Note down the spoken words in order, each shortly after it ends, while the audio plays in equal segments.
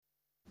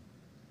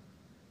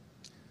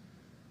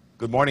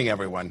Good morning,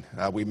 everyone.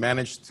 We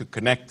managed to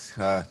connect.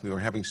 We were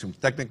having some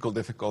technical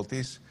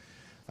difficulties.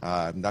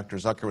 Dr.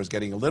 Zucker was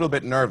getting a little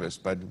bit nervous,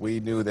 but we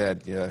knew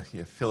that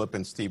Philip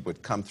and Steve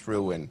would come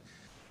through, and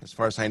as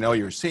far as I know,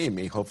 you're seeing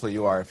me. Hopefully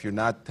you are. If you're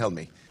not, tell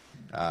me.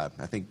 I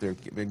think they're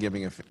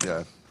giving a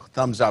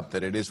thumbs up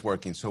that it is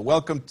working. So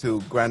welcome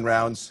to Grand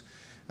Rounds.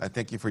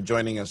 Thank you for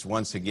joining us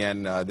once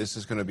again. This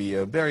is going to be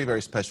a very,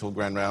 very special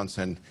Grand Rounds,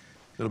 and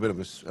a little bit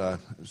of a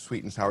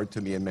sweet and sour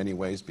to me in many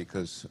ways,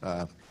 because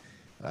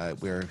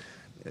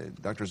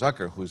Dr.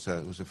 Zucker, who's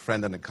a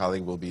friend and a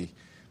colleague, will be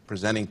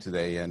presenting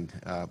today, and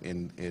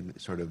in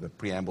sort of a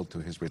preamble to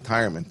his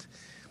retirement.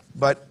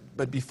 But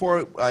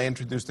before I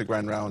introduce the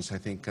Grand Rounds, I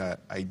think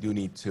I do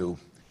need to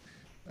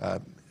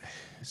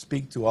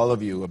speak to all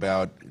of you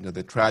about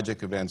the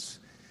tragic events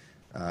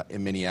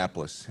in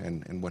Minneapolis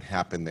and what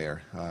happened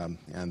there,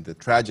 and the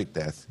tragic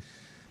death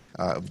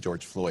of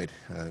George Floyd.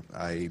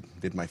 I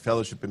did my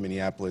fellowship in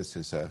Minneapolis.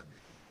 It's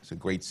a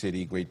great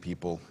city, great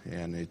people,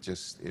 and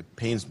it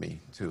pains me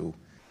to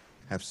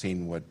have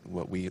seen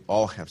what we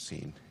all have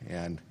seen,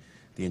 and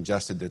the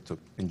injustice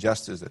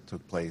that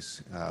took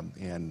place,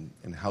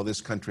 and how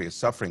this country is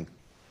suffering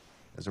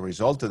as a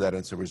result of that.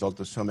 It's a result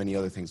of so many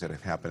other things that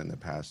have happened in the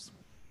past.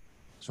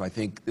 So I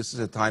think this is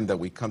a time that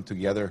we come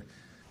together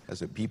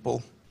as a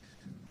people.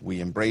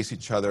 We embrace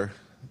each other.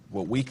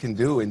 What we can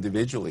do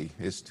individually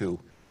is to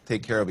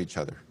take care of each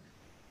other.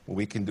 What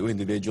we can do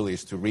individually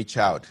is to reach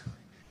out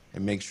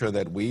and make sure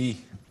that we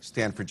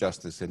stand for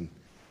justice in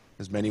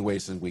as many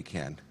ways as we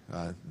can.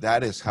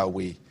 That is how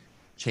we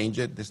change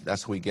it.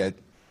 That's how we get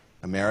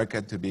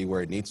America to be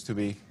where it needs to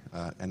be.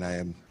 And I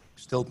am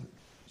still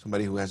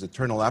somebody who has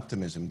eternal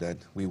optimism that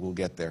we will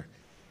get there.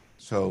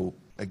 So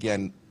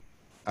again,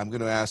 I'm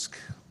going to ask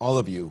all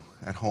of you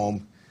at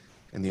home,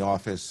 in the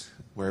office,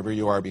 wherever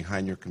you are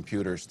behind your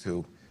computers,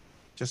 to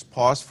just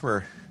pause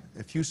for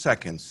a few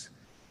seconds,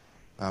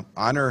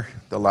 honor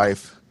the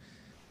life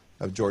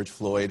of George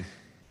Floyd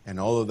and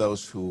all of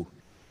those who,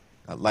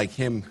 like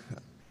him,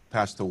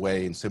 passed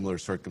away in similar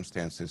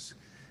circumstances,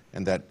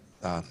 and that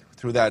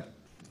through that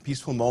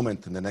peaceful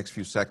moment in the next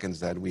few seconds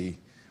that we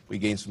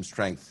gain some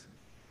strength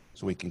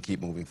so we can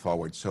keep moving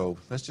forward. So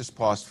let's just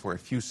pause for a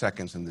few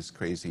seconds in this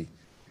crazy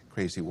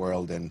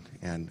world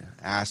and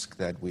ask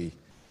that we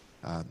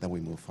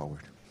move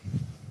forward.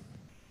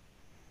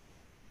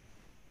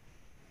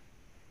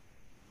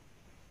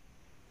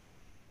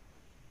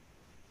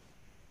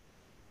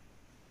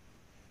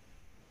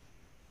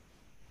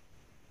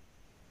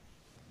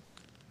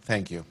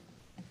 Thank you.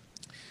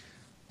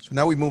 So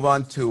now we move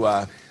on to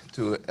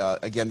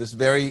again, this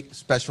very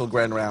special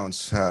Grand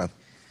Rounds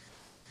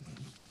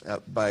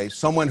by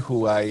someone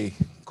who I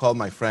call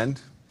my friend,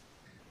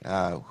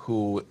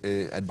 who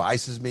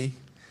advises me,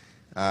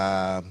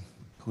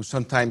 who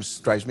sometimes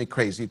drives me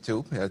crazy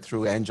too,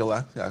 through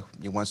Angela.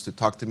 He wants to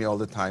talk to me all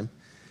the time,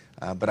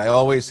 but I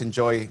always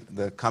enjoy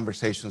the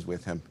conversations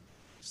with him.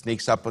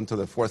 Sneaks up onto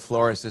the fourth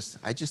floor and says,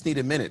 I just need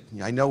a minute.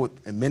 I know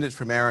a minute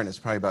from Aaron is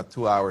probably about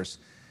 2 hours.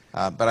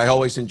 But I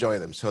always enjoy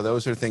them. So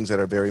those are things that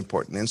are very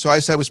important. And so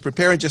as I was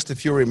preparing just a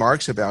few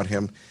remarks about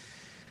him,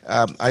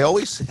 I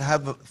always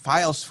have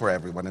files for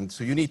everyone. And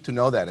so you need to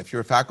know that. If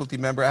you're a faculty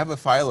member, I have a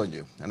file on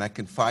you. And I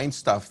can find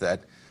stuff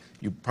that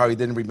you probably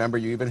didn't remember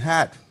you even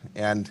had.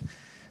 And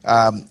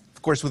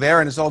of course, with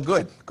Aaron, it's all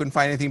good. Couldn't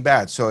find anything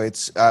bad. So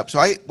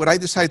what I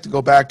decided to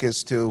go back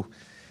is to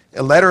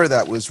a letter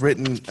that was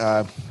written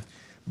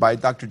by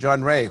Dr.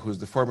 John Ray, who's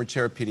the former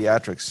chair of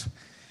pediatrics.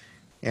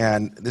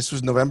 And this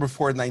was November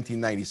 4,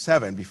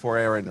 1997, before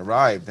Aaron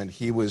arrived, and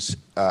he was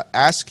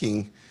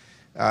asking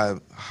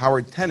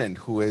Howard Tennant,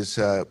 who's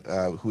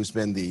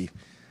been the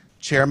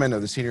chairman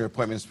of the Senior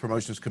Appointments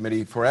Promotions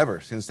Committee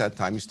forever, since that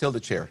time. He's still the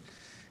chair.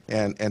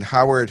 And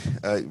Howard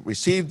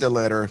received a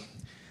letter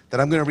that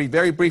I'm going to read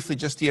very briefly,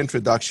 just the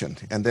introduction,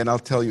 and then I'll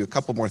tell you a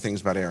couple more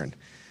things about Aaron.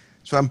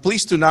 So I'm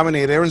pleased to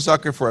nominate Aaron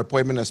Zucker for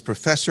appointment as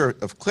Professor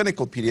of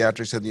Clinical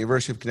Pediatrics at the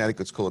University of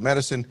Connecticut School of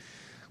Medicine.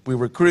 We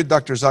recruited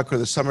Dr. Zucker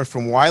this summer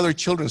from Weiler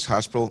Children's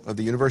Hospital of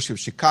the University of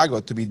Chicago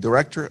to be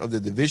director of the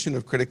Division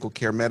of Critical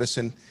Care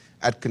Medicine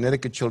at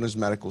Connecticut Children's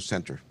Medical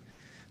Center.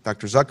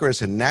 Dr. Zucker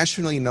is a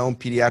nationally known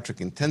pediatric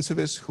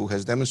intensivist who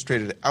has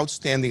demonstrated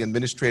outstanding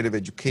administrative,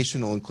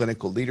 educational, and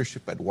clinical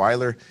leadership at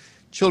Weiler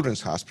Children's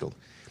Hospital.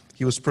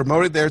 He was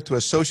promoted there to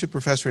associate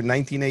professor in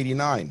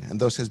 1989, and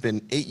thus has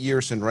been 8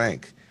 years in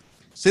rank.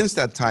 Since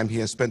that time, he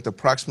has spent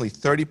approximately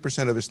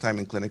 30% of his time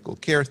in clinical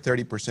care,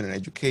 30% in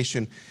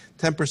education,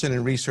 10%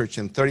 in research,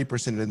 and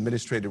 30% in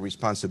administrative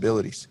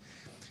responsibilities.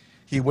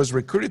 He was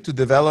recruited to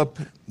develop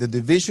the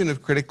Division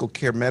of Critical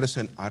Care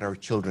Medicine at our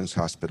Children's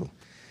Hospital,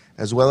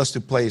 as well as to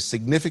play a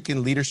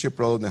significant leadership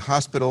role in the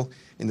hospital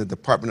in the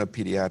Department of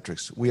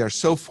Pediatrics. We are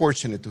so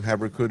fortunate to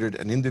have recruited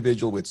an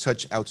individual with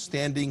such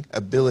outstanding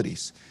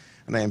abilities,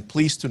 and I am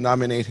pleased to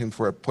nominate him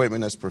for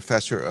appointment as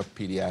Professor of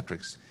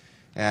Pediatrics.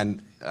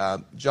 And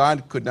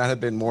John could not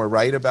have been more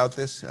right about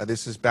this.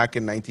 This is back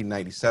in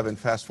 1997.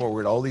 Fast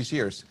forward all these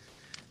years,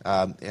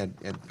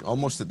 and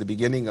almost at the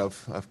beginning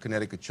of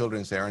Connecticut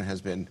Children's, Aaron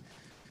has been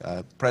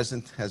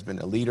President has been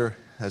a leader,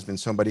 has been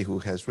somebody who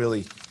has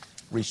really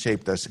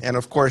reshaped us. And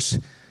of course,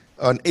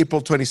 on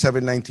April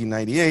 27,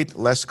 1998,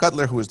 Les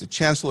Cutler, who was the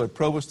Chancellor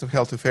Provost of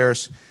Health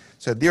Affairs,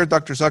 said, "Dear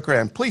Dr. Zucker, I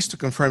am pleased to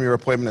confirm your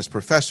appointment as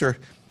Professor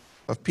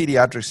of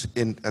Pediatrics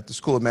at the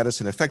School of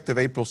Medicine, effective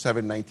April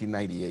 7,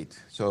 1998.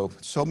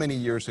 So many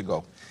years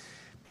ago.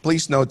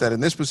 Please note that in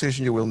this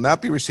position you will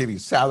not be receiving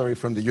salary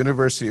from the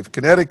University of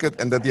Connecticut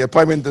and that the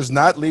appointment does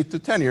not lead to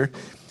tenure,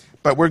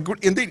 but we're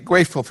indeed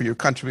grateful for your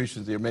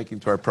contributions that you're making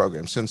to our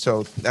programs." And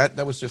so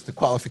that was just the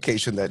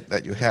qualification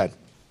that you had.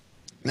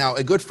 Now,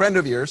 a good friend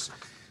of yours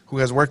who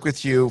has worked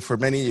with you for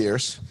many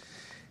years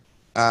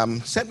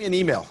sent me an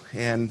email,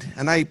 and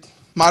I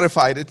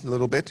modified it a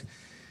little bit,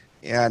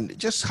 and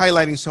just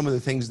highlighting some of the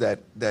things that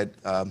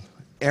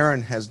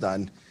Aaron has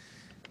done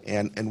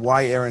and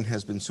why Aaron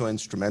has been so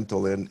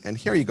instrumental. And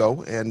here you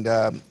go. And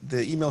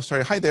the email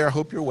started, "Hi there, I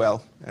hope you're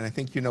well." And I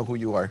think you know who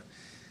you are.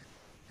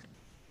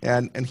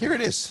 And here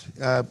it is.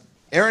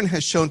 Aaron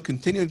has shown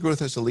continued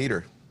growth as a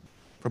leader,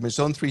 from his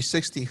own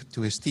 360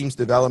 to his team's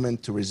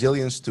development, to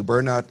resilience, to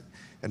burnout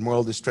and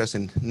moral distress,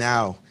 and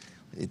now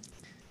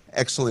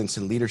excellence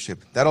in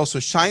leadership. That also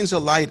shines a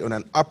light on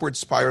an upward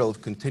spiral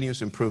of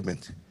continuous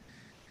improvement.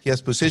 He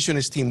has positioned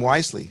his team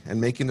wisely and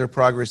making their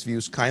progress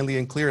views kindly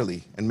and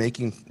clearly and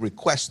making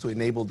requests to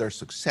enable their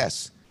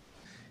success.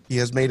 He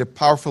has made a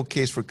powerful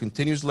case for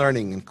continuous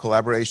learning and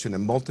collaboration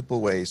in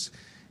multiple ways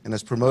and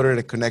has promoted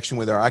a connection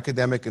with our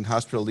academic and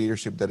hospital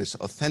leadership that is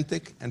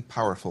authentic and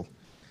powerful.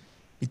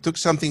 He took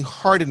something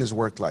hard in his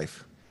work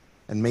life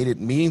and made it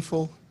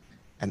meaningful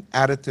and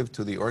additive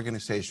to the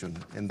organization,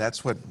 and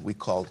that's what we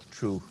call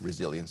true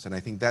resilience. And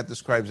I think that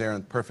describes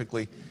Aaron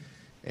perfectly.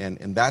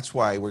 And that's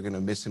why we're going to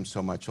miss him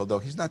so much, although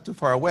he's not too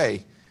far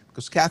away,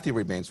 because Kathy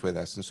remains with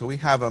us. And so we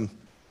have a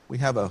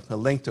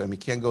link to him. He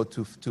can't go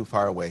too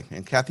far away.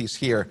 And Kathy's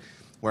here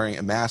wearing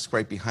a mask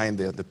right behind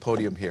the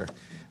podium here.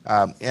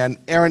 And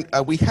Aaron,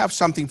 we have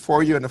something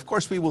for you. And of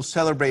course, we will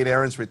celebrate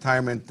Aaron's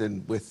retirement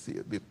and with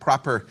the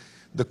proper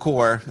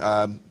decor,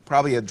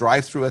 probably a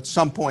drive-through at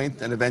some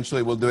point, and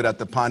eventually we'll do it at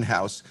the Pond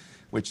House,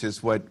 which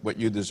is what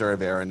you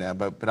deserve, Aaron.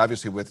 But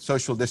obviously with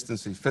social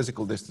distancing,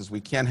 physical distance, we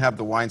can't have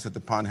the wines at the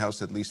Pond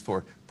House at least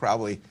for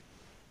probably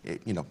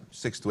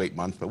 6 to 8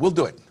 months. But we'll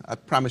do it. I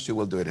promise you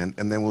we'll do it, and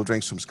then we'll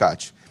drink some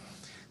scotch.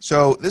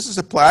 So this is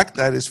a plaque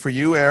that is for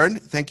you, Aaron.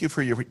 Thank you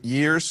for your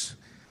years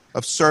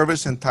of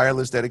service and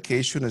tireless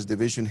dedication as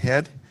division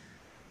head.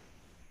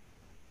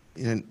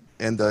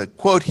 And the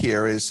quote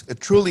here is, "A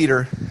true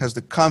leader has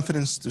the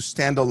confidence to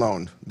stand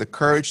alone, the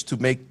courage to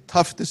make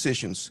tough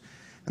decisions,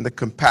 and the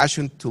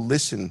compassion to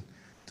listen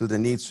to the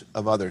needs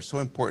of others." So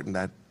important,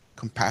 that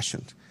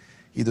compassion.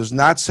 He does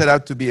not set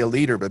out to be a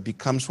leader, but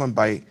becomes one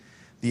by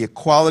the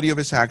equality of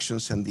his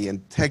actions and the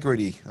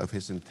integrity of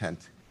his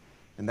intent.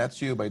 And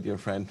that's you, my dear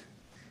friend.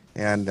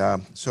 And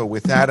so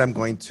with that, I'm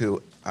going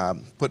to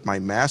put my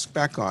mask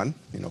back on,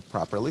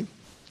 properly.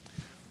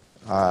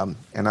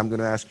 And I'm going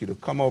to ask you to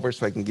come over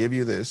so I can give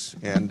you this.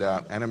 And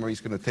Anna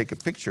Marie's going to take a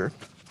picture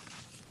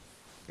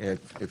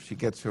if she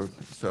gets her.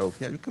 So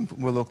yeah, you can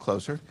move a little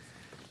closer.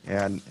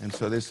 And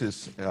so this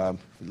is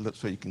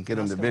so you can get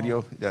on the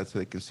video, so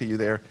they can see you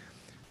there.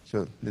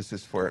 So this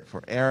is for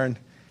Aaron,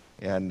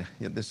 and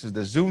this is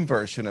the Zoom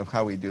version of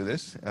how we do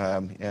this.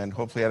 And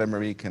hopefully Anna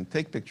Marie can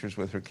take pictures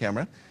with her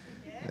camera.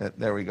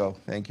 There we go.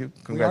 Thank you.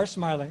 We are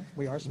smiling.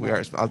 We are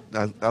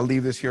smiling. I'll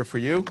leave this here for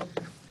you,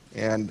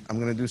 and I'm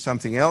going to do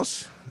something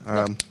else.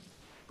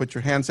 Put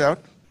your hands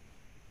out,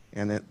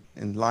 and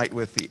in light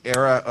with the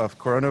era of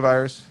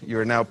coronavirus, you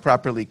are now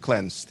properly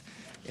cleansed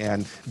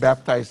and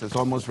baptized as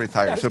almost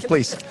retired. So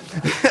please,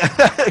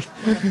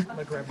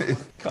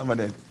 come on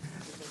in.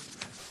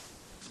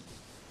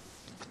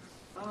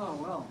 Oh,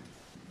 well.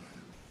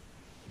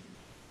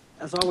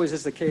 As always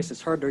is the case,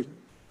 it's hard to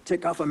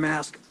take off a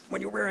mask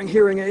when you're wearing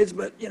hearing aids,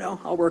 but,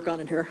 I'll work on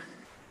it here.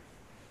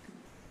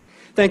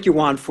 Thank you,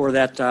 Juan, for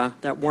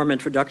that warm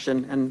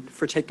introduction and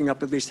for taking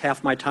up at least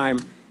half my time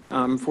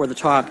for the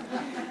talk.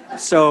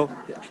 So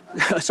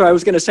I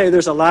was going to say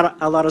there's a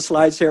lot of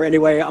slides here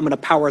anyway. I'm going to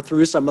power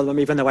through some of them,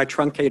 even though I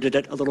truncated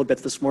it a little bit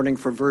this morning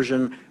for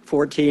version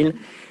 14.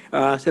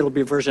 It'll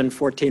be version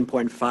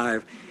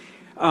 14.5.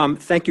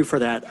 Thank you for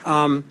that.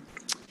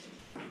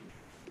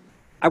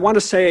 I want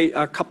to say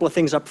a couple of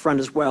things up front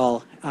as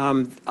well.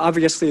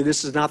 Obviously,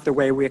 this is not the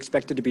way we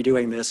expected to be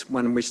doing this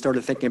when we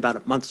started thinking about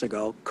it months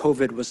ago.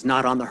 COVID was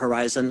not on the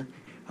horizon.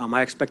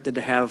 I expected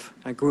to have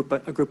a group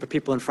of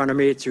people in front of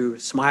me to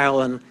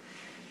smile and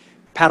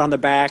pat on the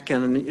back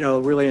and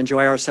really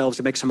enjoy ourselves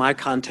and make some eye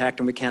contact,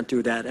 and we can't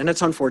do that. And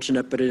it's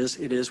unfortunate, but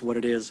it is what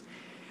it is.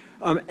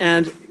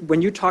 And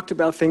when you talked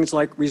about things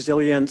like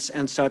resilience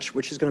and such,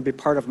 which is going to be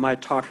part of my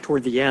talk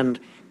toward the end,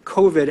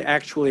 COVID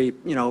actually,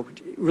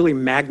 really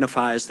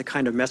magnifies the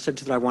kind of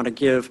message that I want to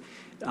give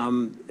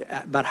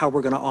about how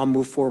we're going to all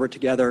move forward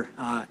together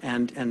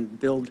and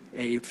build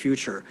a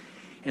future.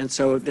 And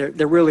so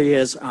there really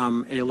is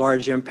a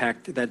large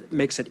impact that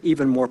makes it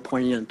even more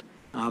poignant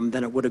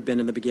than it would have been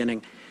in the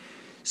beginning.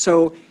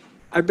 So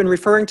I've been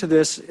referring to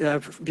this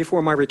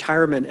before my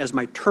retirement as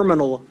my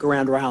terminal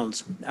grand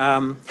rounds.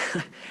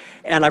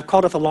 And I've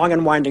called it the long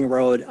and winding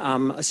road.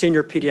 A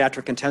senior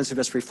pediatric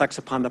intensivist reflects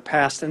upon the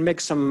past and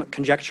makes some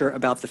conjecture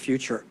about the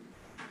future.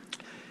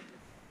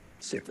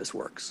 Let's see if this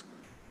works.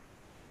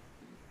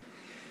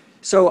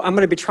 So I'm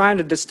going to be trying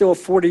to distill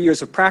 40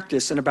 years of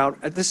practice in about,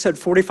 this said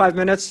 45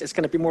 minutes. It's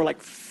going to be more like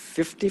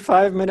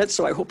 55 minutes,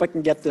 so I hope I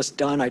can get this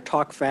done. I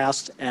talk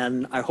fast,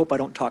 and I hope I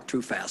don't talk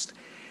too fast.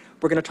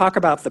 We're going to talk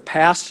about the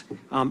past,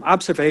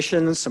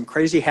 observations, some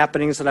crazy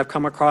happenings that I've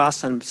come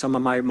across, and some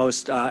of my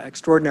most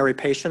extraordinary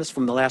patients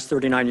from the last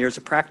 39 years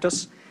of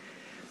practice.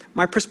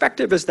 My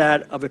perspective is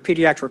that of a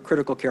pediatric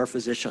critical care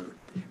physician,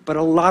 but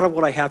a lot of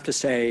what I have to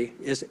say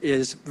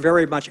is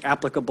very much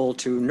applicable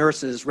to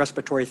nurses,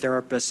 respiratory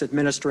therapists,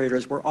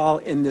 administrators. We're all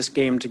in this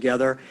game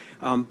together,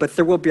 but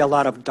there will be a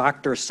lot of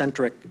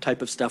doctor-centric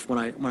type of stuff when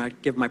I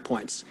give my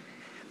points.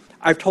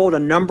 I've told a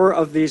number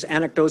of these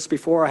anecdotes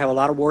before. I have a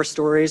lot of war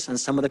stories, and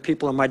some of the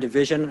people in my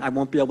division, I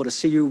won't be able to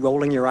see you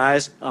rolling your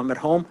eyes at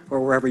home or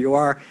wherever you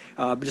are.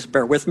 Just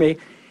bear with me.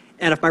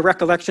 And if my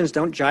recollections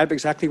don't jibe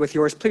exactly with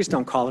yours, please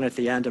don't call in at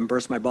the end and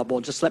burst my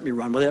bubble. Just let me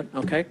run with it,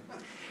 okay?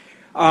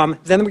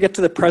 Then we get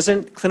to the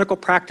present clinical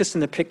practice in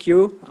the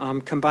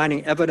PICU,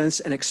 combining evidence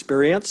and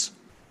experience.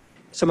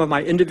 Some of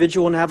my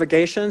individual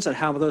navigations and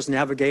how those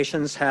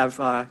navigations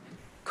have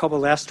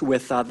coalesced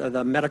with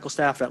the medical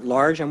staff at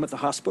large and with the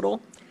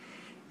hospital.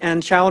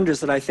 And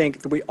challenges that I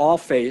think that we all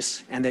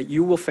face and that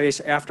you will face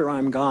after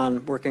I'm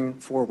gone working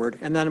forward.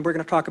 And then we're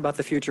going to talk about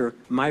the future,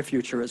 my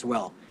future as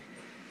well.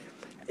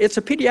 It's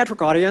a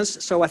pediatric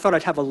audience, so I thought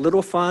I'd have a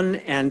little fun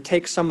and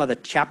take some of the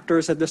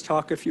chapters of this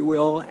talk, if you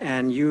will,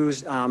 and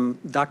use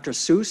Dr.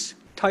 Seuss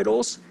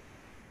titles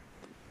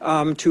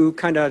to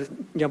kind of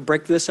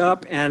break this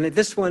up. And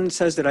this one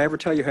says, did I ever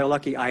tell you how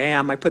lucky I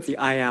am? I put the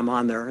I am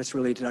on there. It's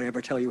really, did I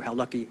ever tell you how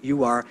lucky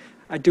you are?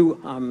 I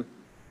do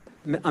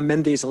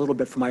amend these a little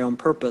bit for my own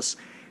purpose.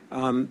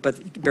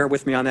 But bear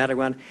with me on that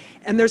one.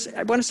 And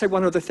I want to say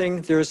one other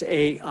thing. There's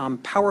a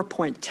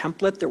PowerPoint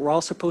template that we're all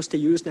supposed to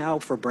use now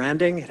for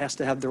branding. It has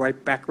to have the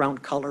right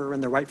background color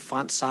and the right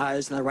font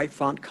size and the right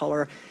font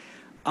color.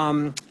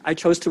 I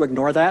chose to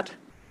ignore that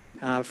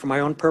for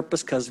my own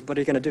purpose, because what are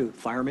you going to do,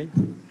 fire me?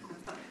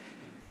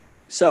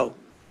 So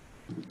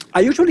I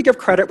usually give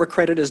credit where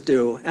credit is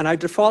due, and I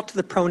default to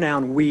the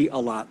pronoun we a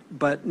lot,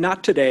 but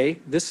not today.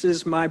 This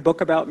is my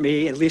book about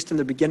me, at least in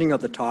the beginning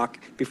of the talk,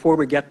 before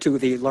we get to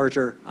the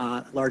larger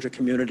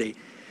community.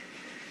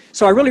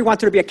 So I really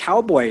wanted to be a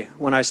cowboy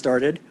when I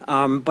started,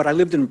 but I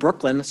lived in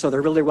Brooklyn, so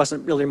there really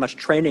wasn't really much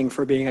training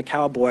for being a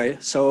cowboy.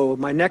 So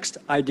my next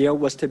idea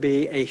was to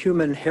be a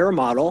human hair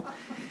model.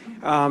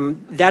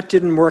 That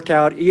didn't work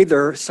out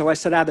either, so I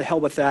said, the hell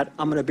with that.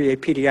 I'm going to be a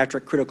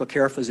pediatric critical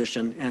care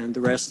physician, and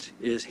the rest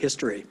is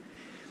history.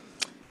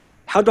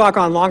 How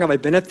doggone long have I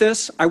been at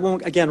this? I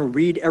won't, again,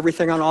 read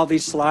everything on all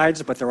these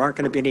slides, but there aren't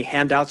going to be any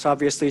handouts,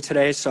 obviously,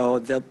 today, so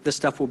this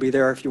stuff will be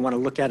there if you want to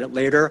look at it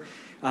later.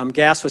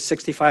 Gas was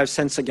 65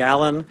 cents a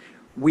gallon.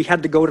 We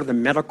had to go to the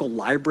medical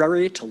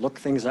library to look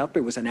things up.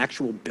 It was an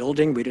actual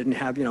building. We didn't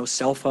have,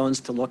 cell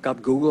phones to look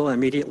up Google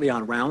immediately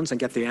on rounds and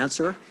get the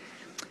answer.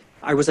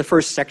 I was the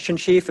first section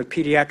chief of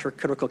pediatric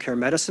critical care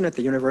medicine at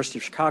the University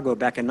of Chicago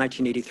back in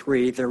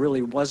 1983. There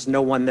really was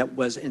no one that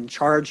was in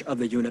charge of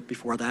the unit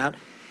before that.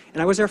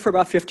 And I was there for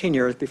about 15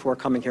 years before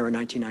coming here in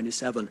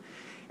 1997.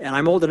 And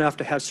I'm old enough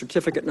to have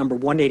certificate number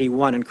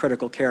 181 in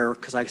critical care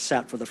because I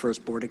sat for the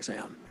first board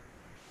exam.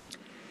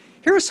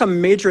 Here are some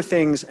major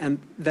things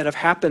that have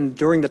happened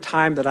during the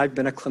time that I've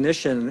been a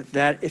clinician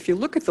that if you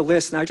look at the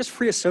list, and I just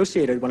free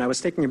associated when I was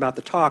thinking about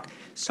the talk,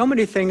 so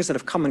many things that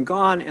have come and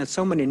gone and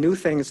so many new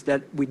things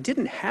that we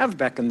didn't have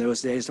back in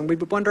those days. And we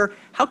would wonder,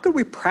 how could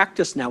we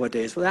practice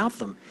nowadays without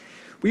them?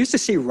 We used to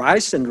see Reye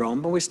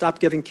syndrome, but we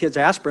stopped giving kids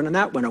aspirin and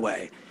that went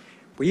away.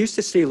 We used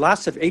to see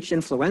lots of H.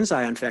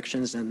 influenzae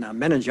infections and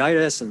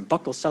meningitis and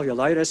buccal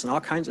cellulitis and all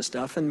kinds of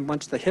stuff. And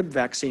once the Hib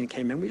vaccine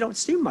came in, we don't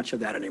see much of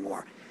that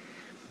anymore.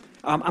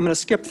 I'm going to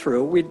skip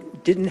through. We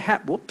didn't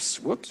have,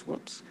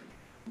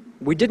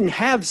 We didn't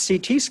have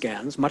CT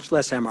scans, much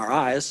less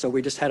MRIs, so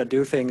we just had to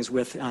do things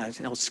with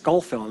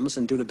skull films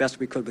and do the best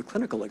we could with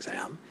clinical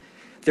exam.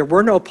 There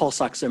were no pulse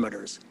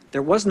oximeters.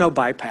 There was no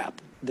BiPAP.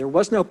 There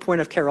was no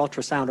point-of-care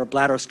ultrasound or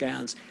bladder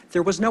scans.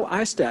 There was no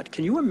iStat.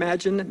 Can you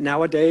imagine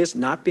nowadays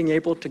not being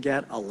able to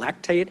get a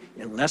lactate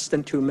in less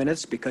than 2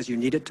 minutes because you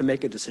need it to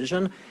make a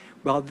decision?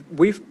 Well,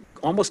 we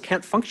almost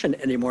can't function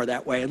anymore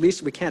that way. At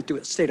least we can't do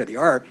it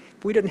state-of-the-art.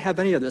 We didn't have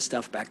any of this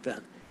stuff back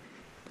then.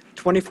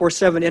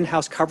 24/7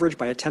 in-house coverage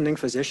by attending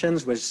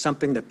physicians was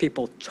something that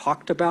people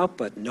talked about,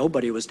 but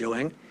nobody was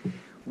doing.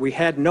 We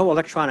had no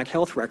electronic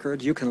health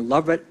record. You can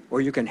love it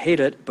or you can hate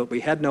it, but we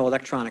had no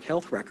electronic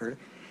health record.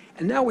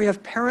 And now we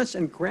have parents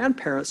and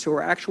grandparents who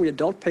are actually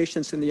adult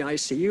patients in the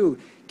ICU.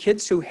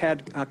 Kids who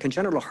had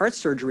congenital heart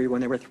surgery when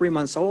they were 3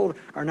 months old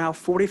are now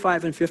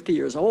 45 and 50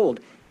 years old,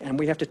 and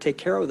we have to take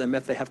care of them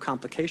if they have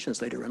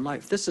complications later in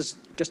life. This is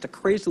just a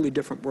crazily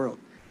different world.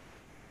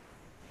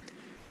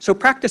 So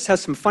practice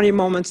has some funny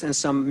moments and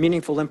some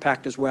meaningful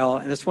impact as well,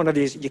 and it's one of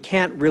these, you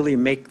can't really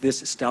make this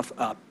stuff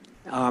up.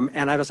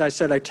 And as I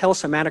said, I tell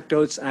some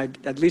anecdotes, and I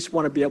at least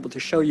want to be able to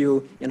show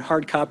you in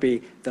hard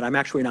copy that I'm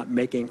actually not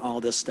making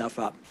all this stuff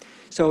up.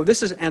 So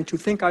this is, and to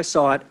think I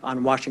saw it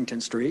on Washington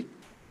Street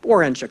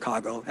or in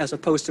Chicago, as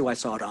opposed to I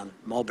saw it on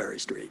Mulberry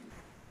Street.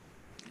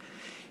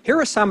 Here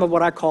are some of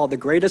what I call the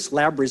greatest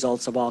lab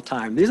results of all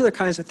time. These are the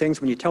kinds of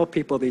things when you tell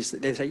people these,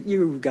 they say,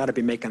 you've got to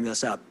be making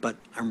this up, but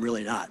I'm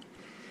really not.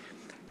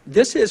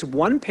 This is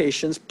one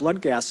patient's blood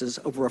gases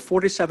over a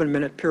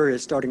 47-minute period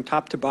starting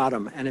top to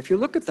bottom. And if you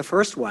look at the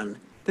first one,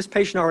 this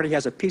patient already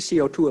has a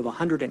PCO2 of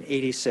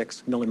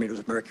 186 millimeters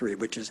of mercury,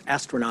 which is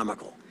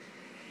astronomical.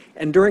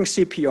 And during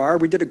CPR,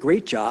 we did a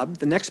great job.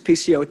 The next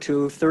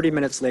PCO2, 30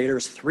 minutes later,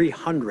 is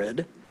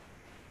 300.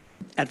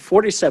 At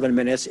 47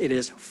 minutes, it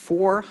is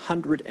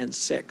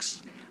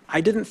 406. I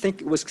didn't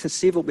think it was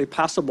conceivably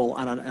possible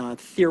on a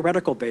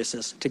theoretical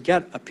basis to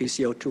get a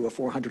PCO2 of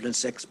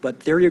 406, but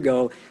there you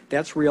go.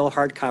 That's real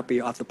hard copy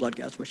off the blood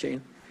gas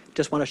machine.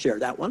 Just want to share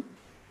that one.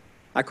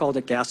 I called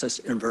it gasus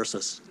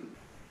inversus.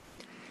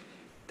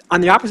 On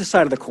the opposite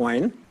side of the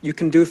coin, you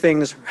can do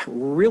things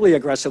really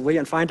aggressively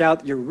and find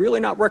out you're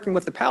really not working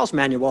with the PALS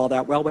manual all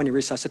that well when you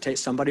resuscitate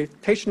somebody. The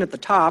patient at the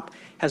top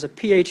has a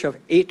pH of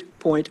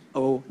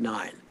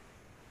 8.09.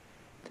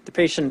 The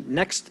patient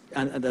next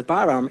at the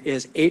bottom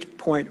is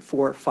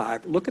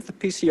 8.45. Look at the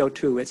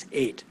PCO2, it's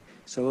 8.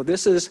 So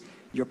this is,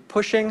 you're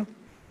pushing,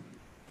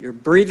 you're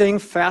breathing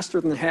faster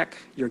than heck,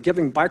 you're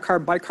giving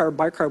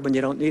bicarb when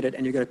you don't need it,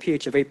 and you get a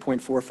pH of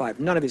 8.45.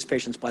 None of these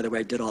patients, by the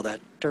way, did all that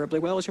terribly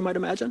well, as you might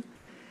imagine.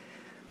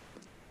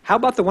 How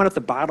about the one at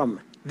the bottom?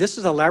 This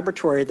is a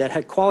laboratory that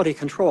had quality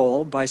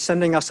control by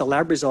sending us a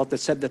lab result that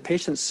said the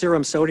patient's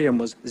serum sodium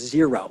was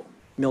 0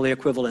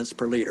 milliequivalents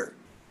per liter.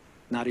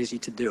 Not easy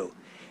to do.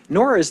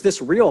 Nor is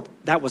this real.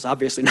 That was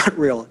obviously not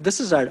real. This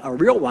is a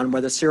real one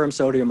where the serum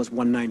sodium was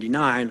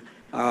 199.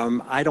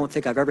 I don't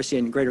think I've ever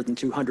seen greater than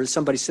 200.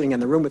 Somebody sitting in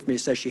the room with me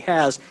says she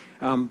has,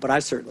 but I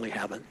certainly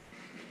haven't.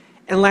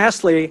 And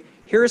lastly,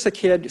 here's a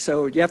kid,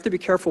 so you have to be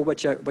careful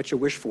what you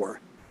wish for.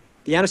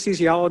 The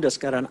anesthesiologist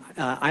got an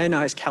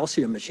ionized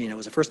calcium machine. It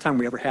was the first time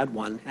we ever had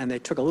one, and they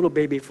took a little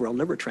baby for a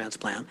liver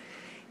transplant.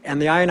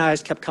 And the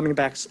ionized kept coming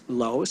back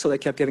low, so they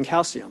kept giving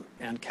calcium,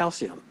 and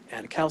calcium,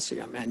 and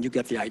calcium, and you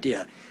get the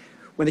idea.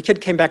 When the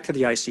kid came back to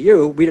the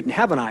ICU, we didn't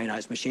have an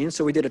ionized machine,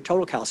 so we did a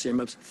total calcium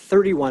of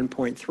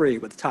 31.3,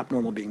 with the top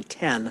normal being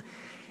 10.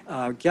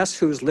 Guess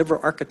whose liver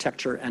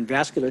architecture and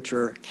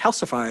vasculature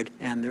calcified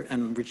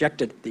and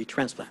rejected the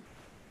transplant?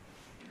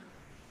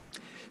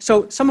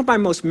 So some of my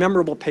most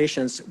memorable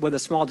patients, with a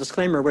small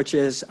disclaimer, which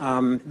is,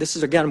 this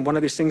is, again, one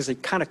of these things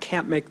that kind of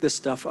can't make this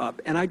stuff up.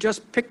 And I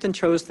just picked and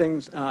chose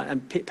things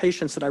and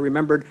patients that I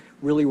remembered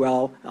really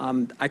well.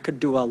 I could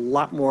do a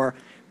lot more,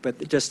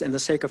 but just in the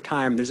sake of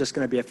time, there's just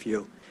going to be a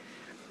few.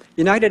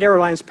 United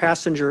Airlines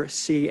passenger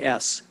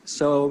CS.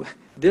 So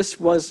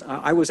this was,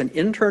 I was an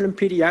intern in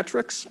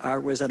pediatrics. I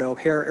was at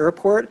O'Hare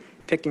Airport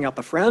picking up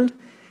a friend.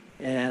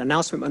 An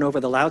announcement went over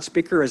the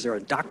loudspeaker, is there a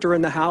doctor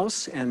in the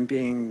house? And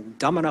being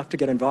dumb enough to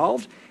get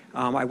involved,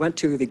 I went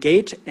to the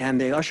gate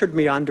and they ushered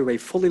me onto a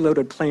fully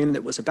loaded plane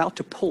that was about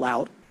to pull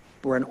out,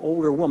 where an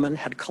older woman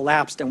had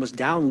collapsed and was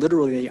down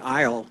literally the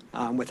aisle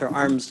with her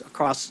arms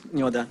across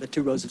the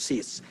two rows of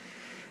seats.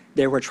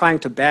 They were trying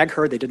to bag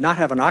her. They did not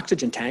have an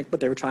oxygen tank, but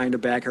they were trying to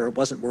bag her. It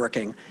wasn't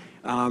working.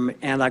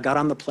 And I got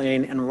on the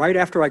plane, and right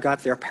after I got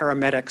there,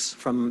 paramedics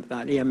from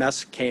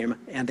EMS came,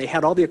 and they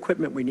had all the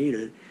equipment we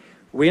needed.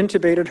 We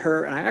intubated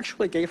her, and I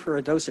actually gave her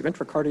a dose of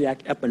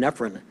intracardiac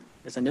epinephrine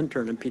as an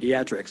intern in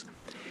pediatrics.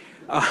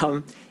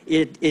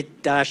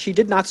 She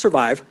did not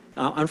survive,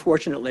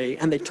 unfortunately,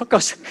 and they took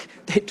us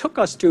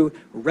to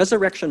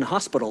Resurrection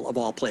Hospital, of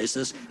all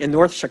places, in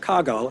North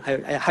Chicago.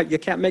 You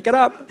can't make it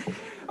up.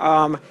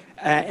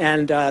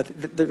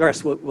 The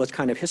rest was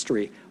kind of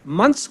history.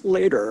 Months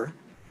later,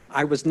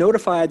 I was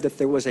notified that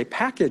there was a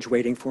package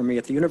waiting for me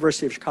at the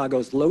University of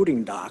Chicago's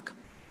loading dock.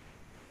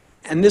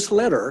 And this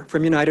letter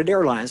from United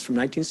Airlines from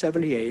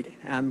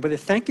 1978, but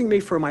thanking me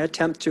for my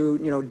attempt to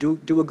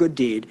do a good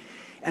deed.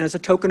 And as a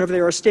token of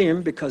their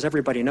esteem, because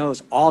everybody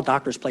knows all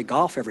doctors play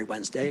golf every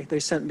Wednesday, they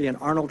sent me an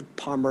Arnold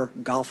Palmer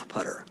golf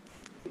putter.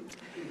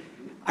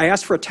 I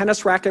asked for a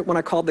tennis racket when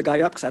I called the guy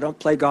up because I don't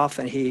play golf,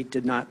 and he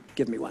did not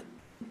give me one.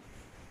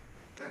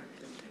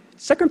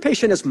 Second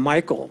patient is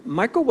Michael.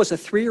 Michael was a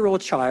 3-year-old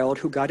child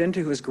who got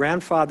into his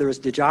grandfather's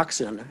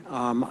digoxin.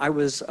 I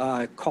was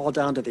called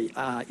down to the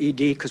ED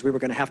because we were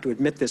going to have to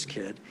admit this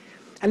kid.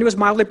 And he was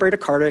mildly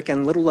bradycardic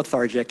and a little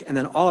lethargic, and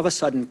then all of a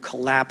sudden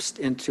collapsed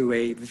into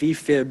a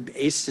VFib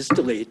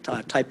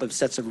asystole type of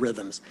sets of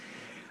rhythms.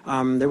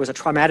 There was a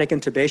traumatic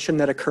intubation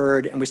that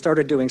occurred, and we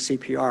started doing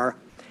CPR.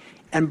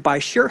 And by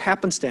sheer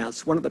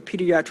happenstance, one of the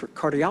pediatric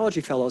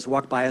cardiology fellows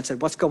walked by and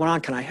said, "What's going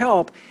on? Can I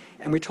help?"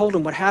 And we told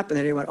him what happened,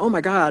 and he went, "Oh my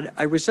God,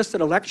 I was just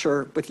at a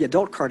lecture with the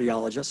adult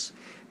cardiologists.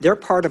 They're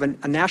part of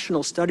a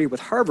national study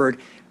with Harvard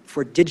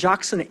for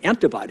digoxin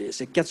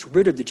antibodies. It gets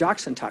rid of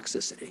digoxin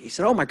toxicity." He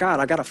said, "Oh my God,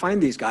 I got to find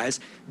these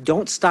guys.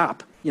 Don't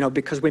stop.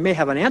 because we may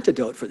have an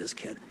antidote for this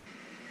kid.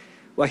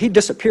 Well, he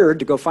disappeared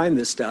to go find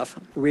this stuff.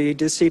 We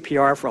did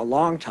CPR for a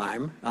long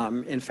time.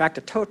 In fact,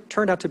 it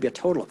turned out to be a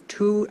total of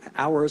 2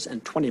 hours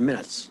and 20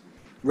 minutes,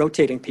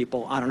 rotating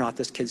people on and off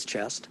this kid's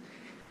chest.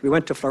 We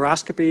went to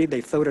fluoroscopy.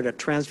 They floated a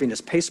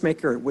transvenous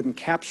pacemaker. It wouldn't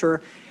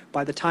capture.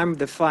 By the time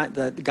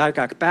the guy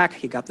got back,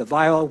 he got the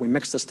vial. We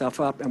mixed the stuff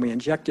up, and we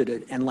injected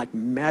it. And like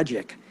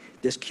magic,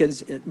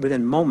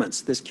 within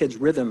moments, this kid's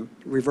rhythm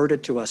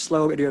reverted to a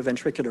slow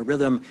idioventricular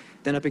rhythm.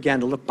 Then it began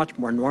to look much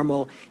more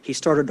normal. He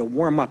started to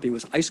warm up. He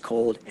was ice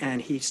cold,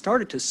 and he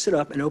started to sit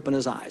up and open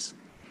his eyes.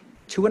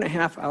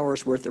 2.5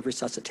 hours worth of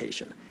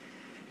resuscitation.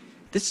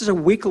 This is a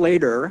week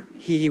later.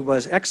 He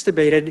was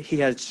extubated. He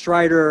had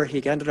stridor.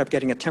 He ended up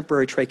getting a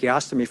temporary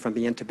tracheostomy from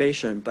the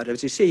intubation. But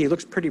as you see, he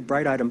looks pretty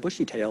bright-eyed and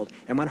bushy-tailed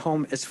and went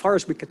home, as far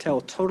as we could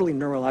tell, totally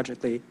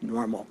neurologically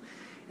normal.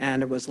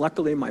 And it was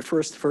luckily my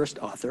first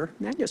author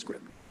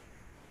manuscript.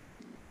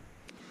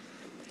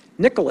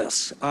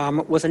 Nicholas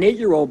was an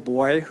 8-year-old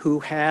boy who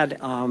had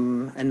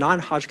a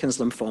non-Hodgkin's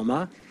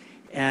lymphoma.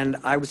 And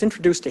I was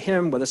introduced to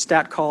him with a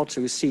stat call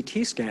to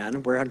CT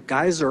scan, where a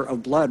geyser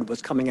of blood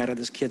was coming out of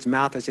this kid's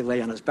mouth as he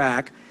lay on his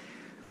back.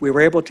 We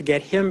were able to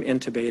get him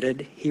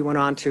intubated. He went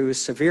on to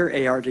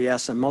severe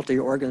ARDS and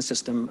multi-organ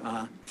system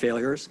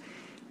failures.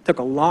 Took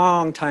a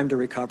long time to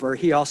recover.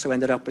 He also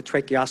ended up with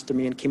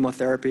tracheostomy and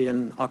chemotherapy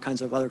and all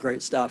kinds of other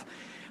great stuff.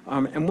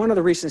 And one of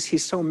the reasons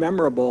he's so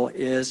memorable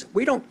is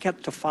we don't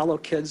get to follow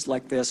kids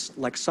like this,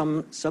 like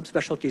some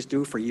subspecialties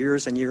do for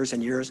years and years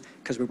and years,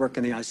 because we work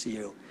in the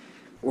ICU.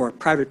 Or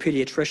private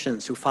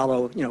pediatricians who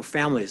follow,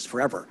 families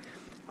forever.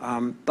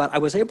 But I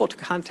was able to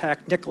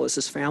contact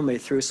Nicholas's family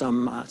through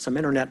some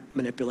internet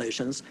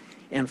manipulations.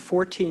 And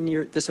 14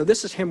 years, so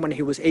this is him when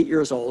he was 8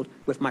 years old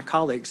with my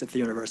colleagues at the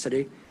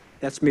university.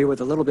 That's me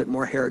with a little bit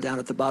more hair down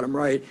at the bottom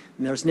right,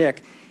 and there's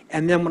Nick.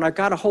 And then when I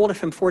got a hold of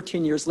him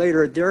 14 years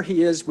later, there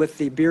he is with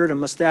the beard and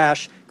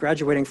mustache,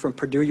 graduating from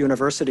Purdue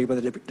University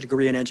with a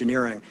degree in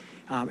engineering.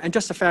 And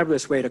just a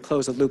fabulous way to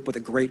close the loop with a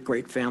great,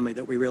 great family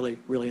that we really,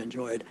 really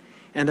enjoyed.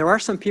 And there are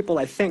some people,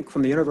 I think,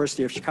 from the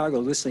University of Chicago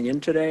listening in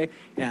today,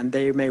 and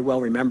they may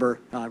well remember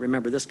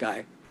this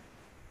guy.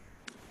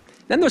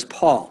 Then there's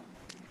Paul.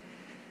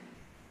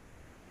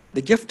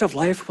 The gift of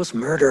life was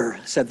murder,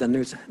 said the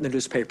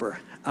newspaper.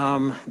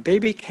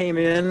 Baby came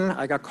in.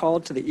 I got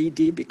called to the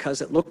ED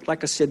because it looked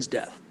like a SIDS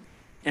death.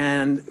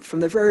 And from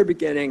the very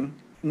beginning,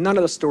 none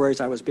of the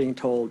stories I was being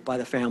told by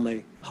the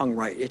family hung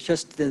right. It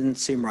just didn't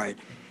seem right.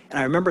 And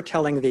I remember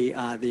telling the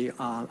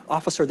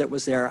officer that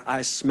was there,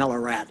 I smell a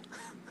rat,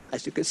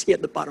 as you can see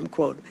at the bottom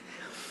quote.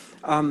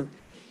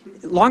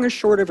 Long and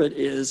short of it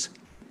is,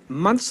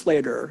 months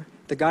later,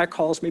 the guy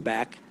calls me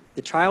back.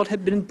 The child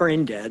had been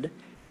brain dead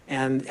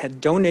and had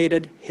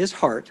donated his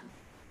heart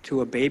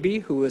to a baby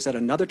who was at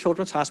another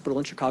children's hospital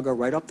in Chicago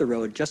right up the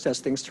road, just as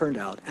things turned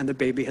out, and the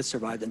baby had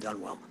survived and done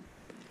well.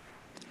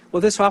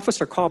 Well, this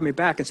officer called me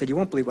back and said, you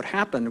won't believe what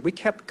happened. We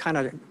kept kind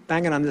of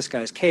banging on this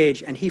guy's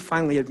cage, and he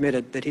finally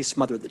admitted that he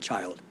smothered the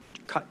child.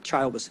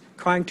 Child was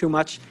crying too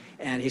much,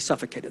 and he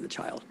suffocated the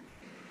child.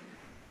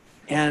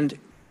 And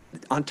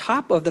on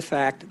top of the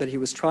fact that he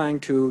was trying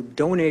to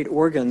donate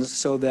organs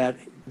so that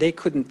they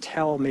couldn't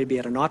tell maybe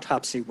at an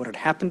autopsy what had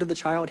happened to the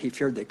child, he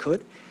feared they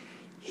could,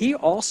 he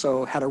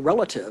also had a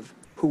relative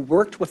who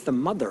worked with the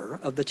mother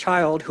of the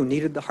child who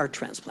needed the heart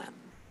transplant.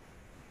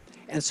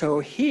 And so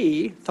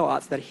he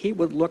thought that he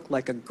would look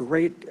like a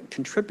great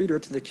contributor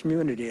to the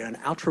community in an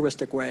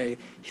altruistic way.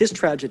 His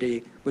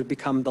tragedy would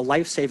become the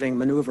life-saving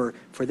maneuver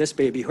for this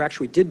baby, who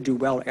actually did do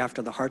well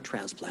after the heart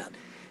transplant.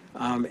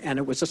 And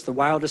it was just the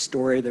wildest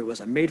story. There was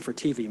a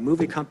made-for-TV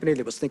movie company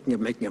that was thinking of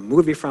making a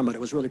movie from it.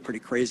 It was really pretty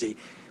crazy.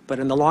 But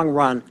in the long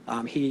run,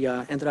 he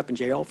ended up in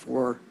jail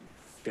for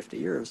 50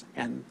 years.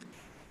 And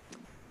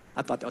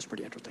I thought that was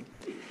pretty interesting.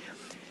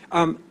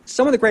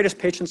 Some of the greatest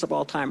patients of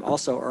all time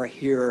also are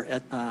here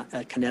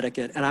at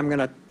Connecticut, and I'm going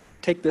to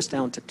take this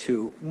down to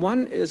two.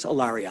 One is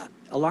Ilaria.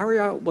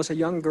 Ilaria was a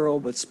young girl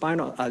with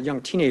a young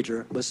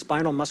teenager with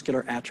spinal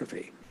muscular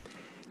atrophy.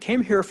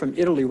 Came here from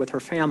Italy with her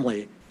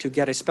family to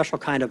get a special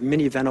kind of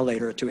mini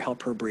ventilator to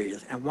help her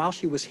breathe. And while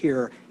she was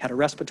here, had a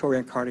respiratory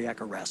and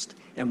cardiac arrest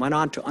and went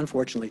on to,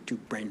 unfortunately, to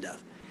brain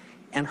death.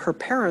 And her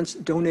parents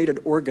donated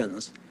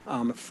organs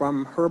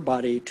from her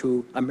body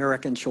to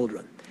American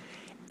children.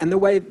 And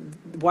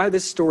why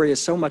this story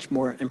is so much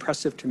more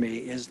impressive to me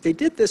is they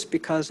did this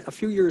because a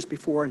few years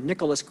before,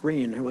 Nicholas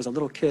Green, who was a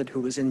little kid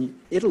who was in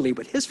Italy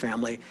with his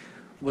family,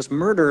 was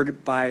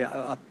murdered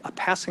by a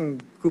passing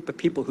group of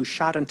people who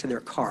shot into their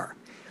car.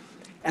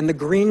 And the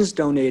Greens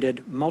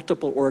donated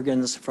multiple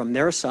organs from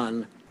their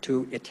son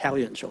to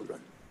Italian children.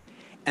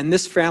 And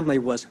this family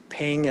was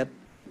paying it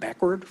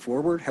backward,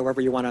 forward,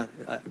 however you want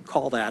to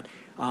call that.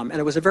 And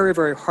it was a very,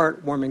 very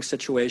heartwarming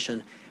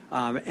situation.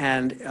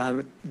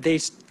 They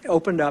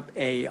opened up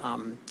a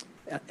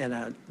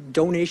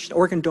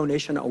organ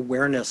donation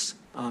awareness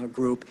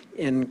group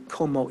in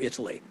Como,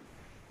 Italy.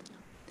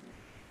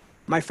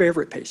 My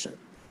favorite patient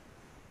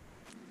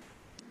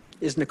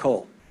is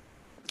Nicole,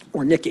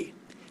 or Nikki.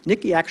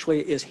 Nikki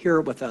actually is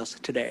here with us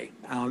today,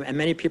 and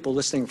many people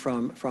listening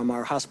from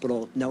our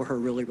hospital know her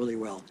really, really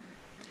well.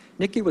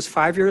 Nikki was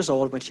 5 years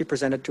old when she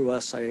presented to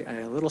us,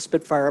 a little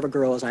spitfire of a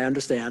girl, as I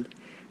understand,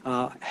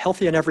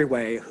 healthy in every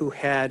way, who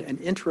had an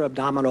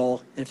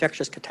intra-abdominal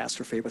infectious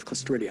catastrophe with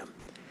Clostridium.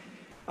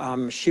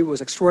 She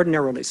was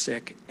extraordinarily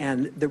sick,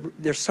 and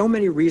there's so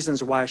many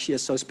reasons why she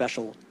is so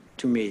special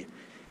to me.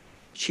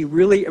 She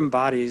really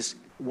embodies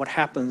what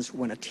happens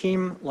when a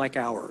team like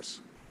ours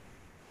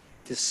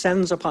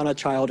descends upon a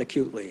child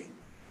acutely,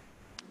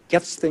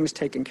 gets things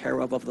taken care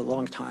of over the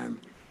long time,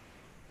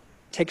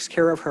 takes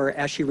care of her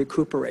as she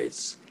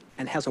recuperates,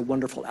 and has a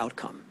wonderful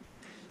outcome.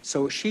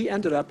 So she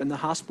ended up in the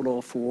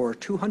hospital for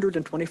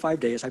 225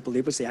 days, I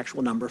believe was the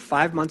actual number,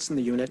 5 months in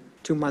the unit,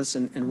 2 months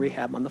in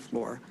rehab on the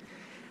floor.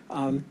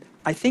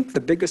 I think the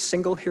biggest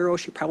single hero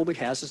she probably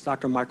has is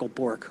Dr. Michael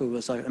Bork, who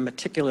was a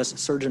meticulous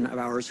surgeon of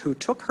ours who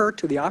took her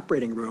to the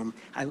operating room.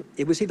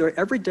 It was either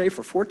every day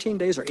for 14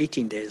 days or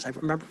 18 days, I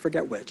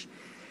forget which.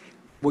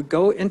 Would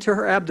go into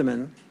her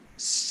abdomen,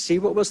 see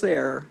what was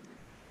there,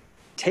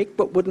 take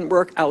what wouldn't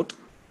work out,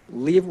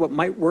 leave what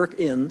might work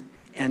in,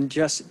 and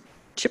just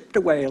chipped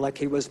away like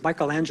he was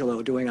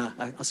Michelangelo doing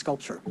a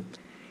sculpture.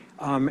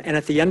 And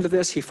at the end of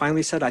this, he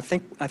finally said, I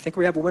think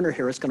we have a winner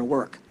here, it's gonna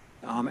work.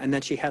 And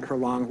then she had her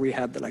long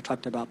rehab that I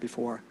talked about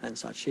before and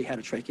such. She had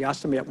a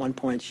tracheostomy at one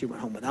point. She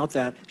went home without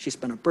that. She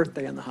spent a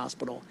birthday in the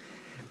hospital.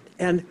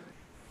 And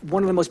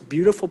one of the most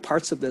beautiful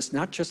parts of this,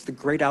 not just the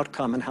great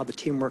outcome and how the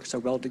team works so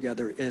well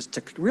together, is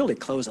to really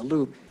close a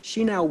loop.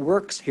 She now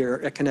works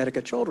here at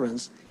Connecticut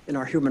Children's in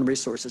our Human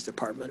Resources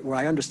Department, where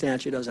I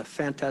understand she does a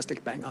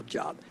fantastic bang-up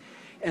job.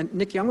 And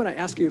Nikki, I'm going to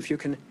ask you if you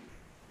can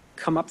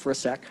come up for a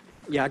sec.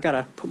 Yeah, I got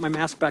to put my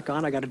mask back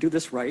on. I got to do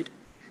this right.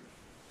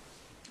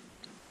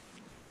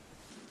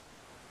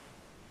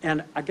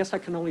 And I guess I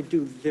can only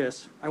do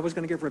this. I was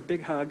going to give her a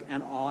big hug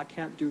and all. I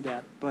can't do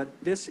that. But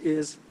this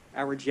is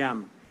our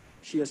gem.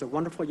 She is a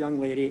wonderful young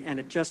lady, and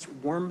it just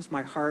warms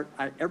my heart.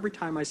 Every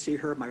time I see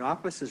her, my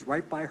office is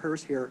right by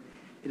hers here.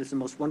 It is the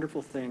most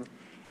wonderful thing.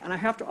 And I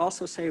have to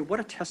also say, what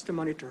a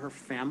testimony to her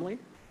family.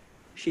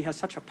 She has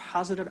such a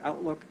positive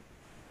outlook.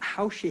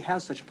 How she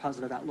has such a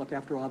positive outlook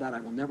after all that,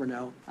 I will never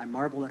know. I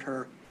marvel at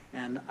her,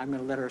 and I'm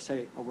going to let her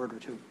say a word or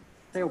two.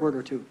 Say a word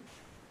or two.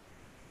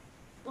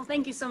 Well,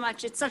 thank you so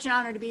much. It's such an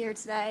honor to be here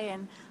today,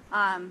 and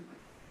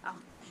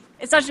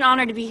it's such an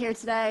honor to be here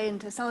today and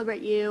to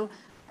celebrate you,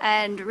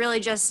 and really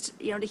just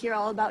to hear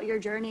all about your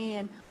journey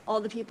and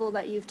all the people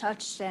that you've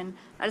touched. And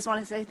I just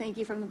want to say thank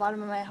you from the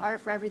bottom of my heart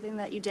for everything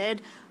that you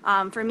did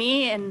for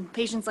me and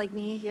patients like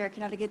me here at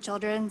Connecticut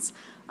Children's.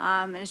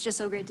 And it's just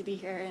so great to be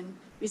here and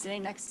be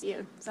sitting next to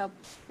you. So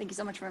thank you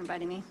so much for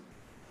inviting me.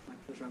 My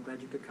pleasure. I'm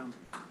glad you could come.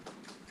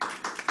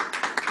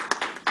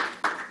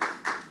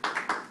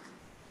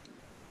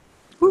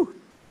 Whew.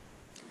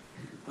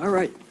 All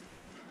right.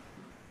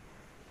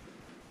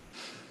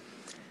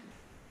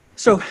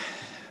 So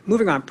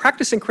moving on,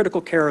 practicing critical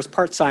care is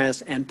part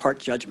science and part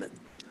judgment.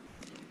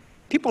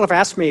 People have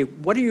asked me,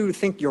 what do you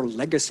think your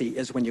legacy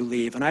is when you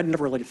leave? And I'd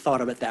never really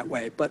thought of it that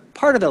way. But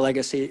part of the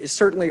legacy is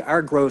certainly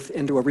our growth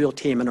into a real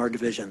team in our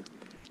division.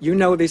 You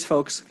know these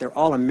folks. They're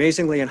all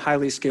amazingly and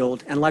highly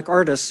skilled. And like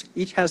artists,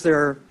 each has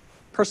their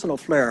personal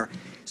flair.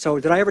 So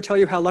did I ever tell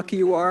you how lucky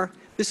you are?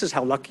 This is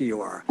how lucky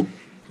you are.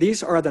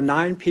 These are the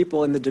 9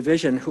 people in the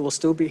division who will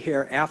still be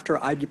here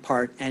after I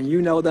depart, and you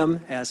know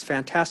them as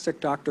fantastic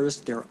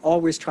doctors. They're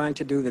always trying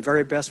to do the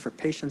very best for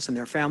patients and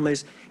their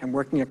families and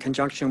working in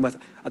conjunction with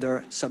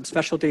other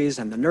subspecialties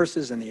and the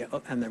nurses and the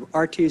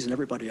RTs and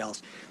everybody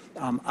else.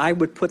 I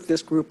would put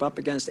this group up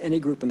against any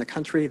group in the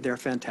country. They're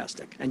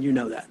fantastic, and you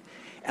know that.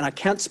 And I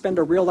can't spend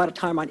a real lot of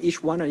time on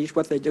each one and each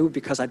what they do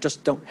because I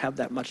just don't have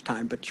that much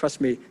time, but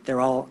trust me,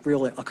 they're all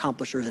really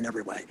accomplishers in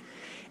every way.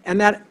 And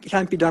that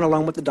can't be done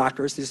along with the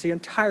doctors. There's the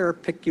entire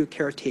PICU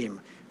care team,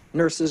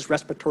 nurses,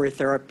 respiratory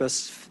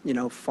therapists,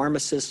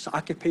 pharmacists,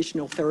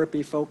 occupational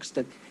therapy folks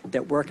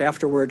that work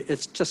afterward.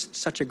 It's just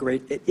such a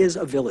great, it is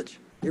a village.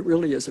 It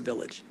really is a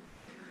village.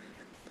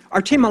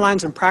 Our team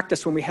aligns in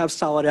practice when we have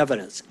solid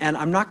evidence. And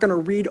I'm not going to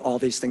read all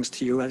these things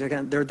to you.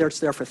 Again, they're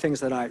there for things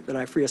that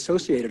I free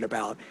associated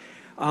about.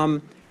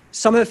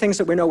 Some of the things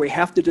that we know we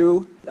have to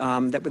do,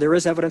 that there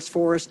is evidence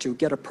for, is to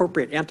get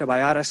appropriate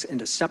antibiotics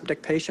into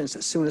septic patients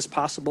as soon as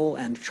possible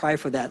and try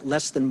for that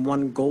less than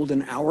 1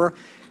 golden hour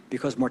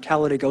because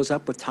mortality goes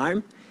up with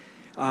time.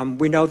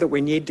 We know that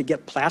we need to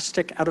get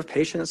plastic out of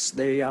patients.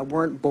 They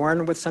weren't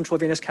born with central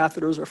venous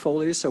catheters or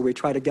Foleys, so we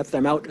try to get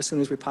them out as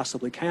soon as we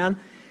possibly can.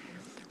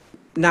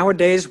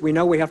 Nowadays, we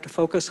know we have to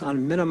focus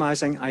on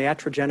minimizing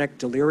iatrogenic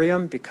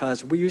delirium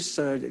because we used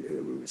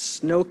to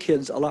snow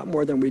kids a lot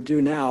more than we do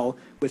now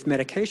with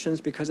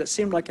medications because it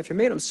seemed like if you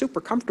made them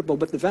super comfortable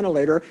with the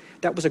ventilator,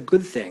 that was a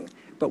good thing.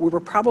 But we were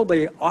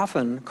probably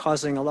often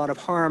causing a lot of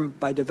harm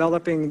by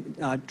developing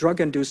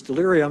drug-induced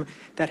delirium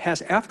that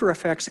has after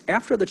effects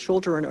after the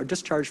children are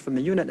discharged from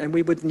the unit and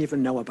we wouldn't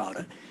even know about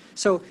it.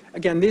 So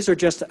again, these are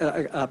just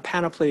a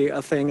panoply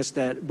of things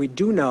that we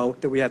do know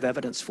that we have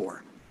evidence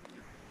for.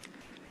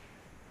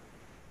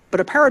 But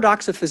a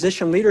paradox of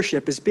physician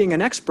leadership is being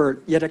an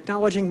expert, yet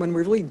acknowledging when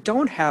we really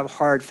don't have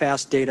hard,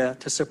 fast data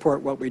to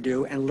support what we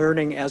do and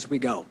learning as we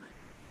go.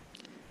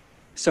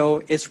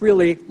 So it's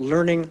really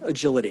learning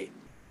agility.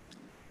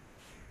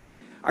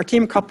 Our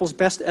team couples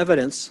best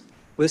evidence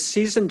with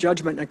seasoned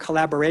judgment and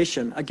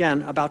collaboration,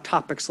 again, about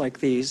topics like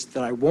these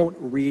that I won't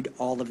read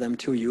all of them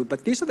to you,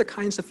 but these are the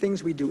kinds of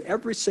things we do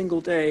every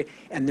single day,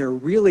 and there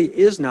really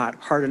is not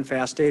hard and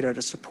fast data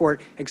to support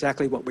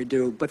exactly what we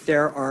do, but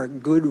there are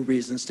good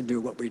reasons to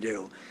do what we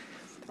do.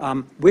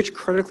 Which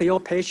critically ill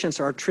patients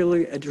are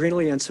truly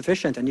adrenally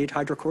insufficient and need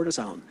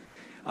hydrocortisone?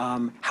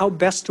 How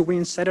best to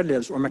wean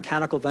sedatives or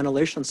mechanical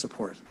ventilation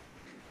support?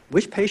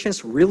 Which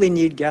patients really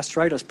need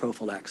gastritis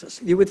prophylaxis?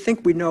 You would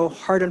think we know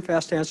hard and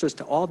fast answers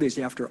to all these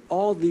after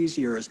all these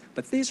years,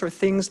 but these are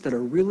things that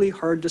are really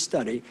hard to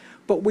study,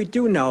 but we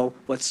do know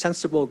what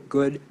sensible,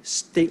 good,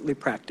 stately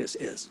practice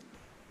is.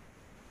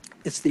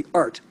 It's the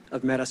art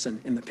of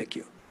medicine in the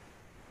PICU.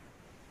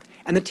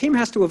 And the team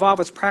has to evolve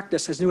its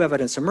practice as new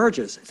evidence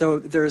emerges. So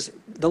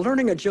the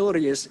learning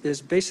agility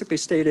is basically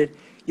stated,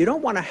 you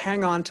don't want to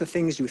hang on to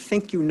things you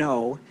think you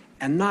know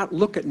and not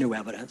look at new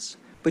evidence.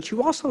 But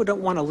you also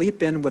don't want to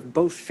leap in with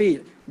both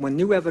feet when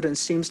new evidence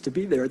seems to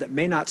be there that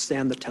may not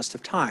stand the test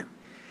of time.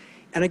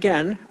 And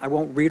again, I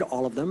won't read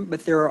all of them,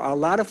 but there are a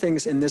lot of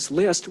things in this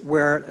list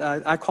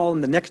where I call them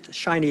the next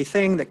shiny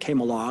thing that came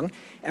along,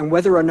 and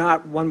whether or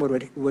not one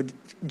would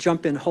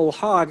jump in whole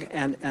hog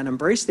and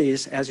embrace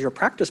these as your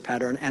practice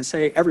pattern and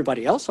say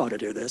everybody else ought to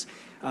do this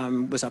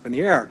was up in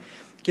the air.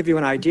 To give you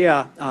an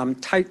idea,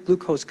 tight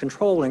glucose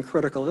control in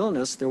critical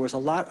illness, there was a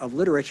lot of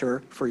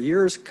literature for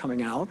years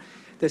coming out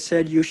that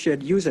said you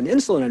should use an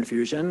insulin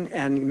infusion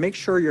and make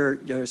sure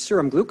your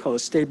serum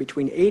glucose stayed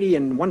between 80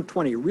 and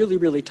 120, really,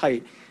 really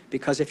tight,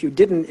 because if you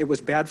didn't, it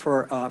was bad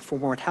for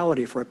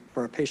mortality for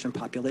a patient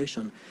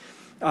population.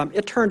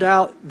 It turned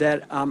out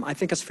that I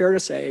think it's fair to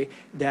say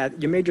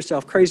that you made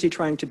yourself crazy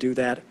trying to do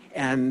that,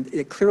 and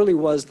it clearly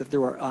was that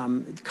there were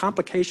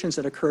complications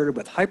that occurred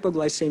with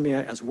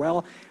hypoglycemia as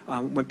well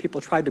when people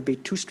tried to be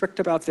too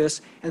strict about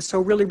this. And so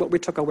really what we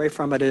took away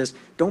from it is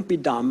don't be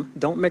dumb,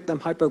 don't make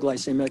them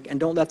hypoglycemic, and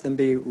don't let them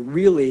be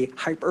really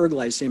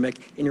hyperglycemic,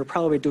 and you're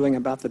probably doing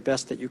about the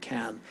best that you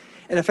can.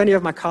 And if any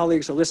of my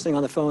colleagues are listening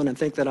on the phone and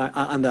think that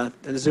on the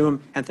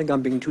Zoom and think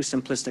I'm being too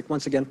simplistic,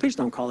 once again, please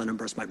don't call in and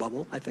burst my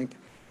bubble. I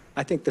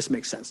think this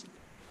makes sense.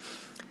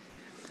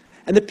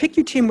 And the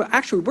PICU team,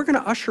 actually, we're going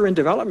to usher in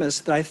developments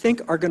that I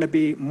think are going to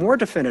be more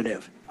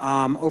definitive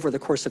over the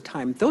course of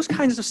time. Those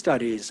kinds of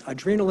studies,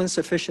 adrenal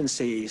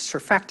insufficiency,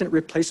 surfactant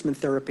replacement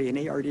therapy,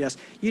 and ARDS,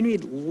 you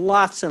need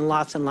lots and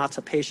lots and lots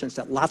of patients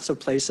at lots of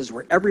places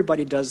where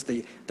everybody does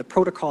the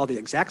protocol the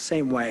exact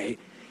same way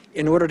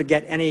in order to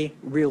get any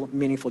real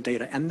meaningful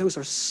data. And those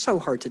are so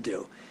hard to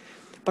do.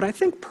 But I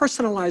think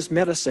personalized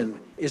medicine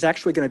is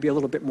actually going to be a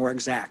little bit more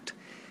exact.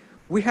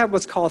 We have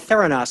what's called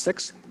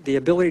theranostics, the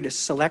ability to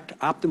select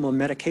optimal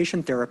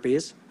medication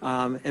therapies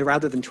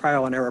rather than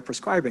trial and error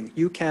prescribing.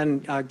 You can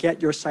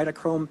get your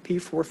cytochrome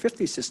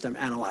P450 system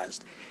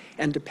analyzed.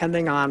 And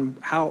depending on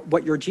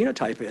what your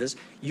genotype is,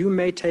 you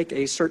may take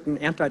a certain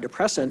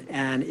antidepressant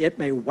and it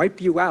may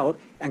wipe you out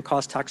and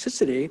cause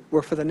toxicity,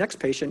 where for the next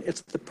patient,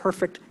 it's the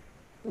perfect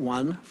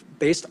one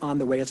based on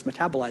the way it's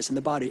metabolized in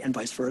the body and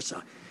vice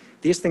versa.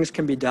 These things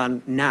can be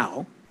done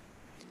now.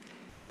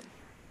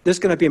 There's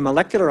going to be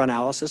molecular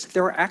analysis.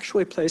 There are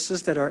actually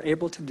places that are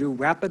able to do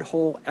rapid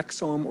whole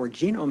exome or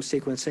genome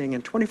sequencing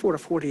in 24 to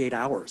 48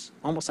 hours,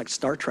 almost like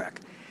Star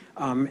Trek.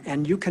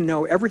 And you can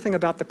know everything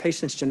about the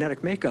patient's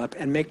genetic makeup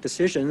and make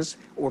decisions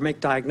or make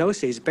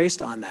diagnoses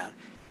based on that.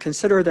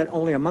 Consider that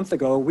only a month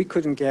ago, we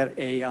couldn't get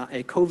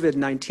a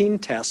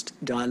COVID-19 test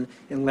done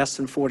in less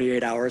than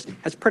 48 hours.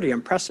 That's pretty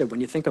impressive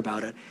when you think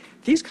about it.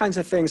 These kinds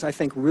of things, I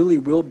think, really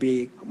will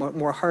be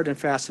more hard and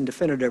fast and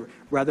definitive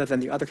rather than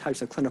the other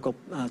types of clinical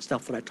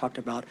stuff that I talked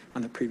about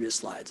on the previous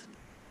slides.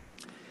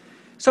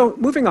 So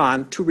moving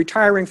on to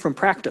retiring from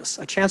practice,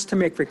 a chance to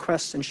make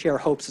requests and share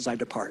hopes as I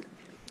depart.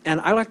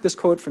 And I like this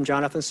quote from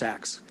Jonathan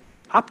Sachs.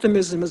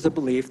 Optimism is the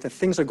belief that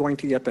things are going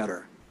to get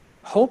better.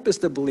 Hope is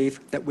the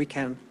belief that we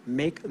can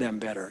make them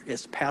better.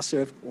 It's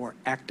passive or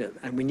active,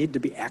 and we need to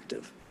be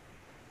active.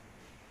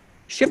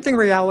 Shifting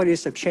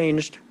realities have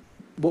changed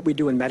what we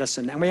do in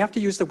medicine, and we have to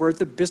use the word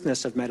the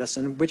business of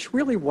medicine, which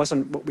really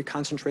wasn't what we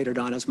concentrated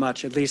on as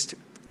much, at least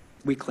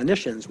we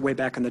clinicians, way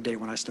back in the day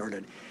when I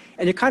started.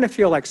 And you kind of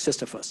feel like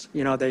Sisyphus.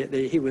 You know,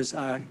 he was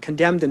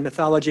condemned in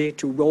mythology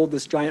to roll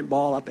this giant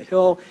ball up a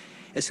hill.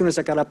 As soon as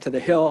it got up to the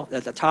hill,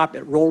 at the top,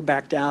 it rolled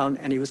back down,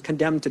 and he was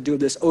condemned to do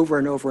this over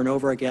and over and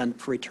over again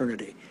for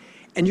eternity.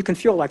 And you can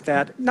feel like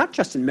that, not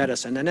just in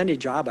medicine, in any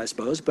job, I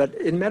suppose, but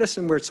in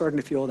medicine, we're starting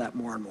to feel that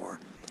more and more.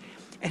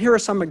 And here are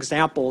some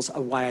examples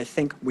of why I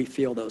think we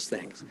feel those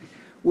things.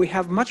 We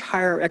have much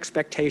higher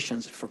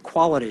expectations for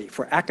quality,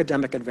 for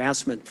academic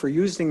advancement, for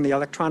using the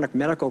electronic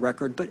medical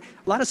record, but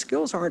a lot of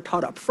skills aren't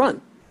taught up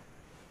front.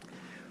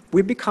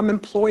 We become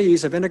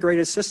employees of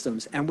integrated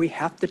systems, and we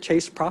have to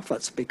chase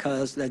profits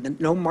because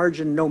no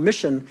margin, no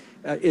mission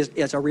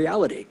is a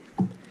reality.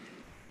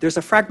 There's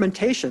a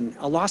fragmentation,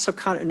 a loss of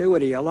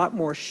continuity, a lot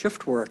more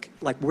shift work.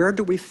 Like, where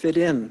do we fit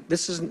in?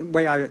 This isn't the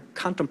way I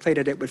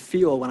contemplated it would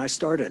feel when I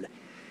started.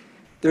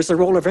 There's the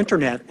role of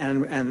internet,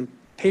 and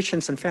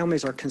patients and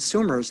families are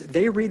consumers.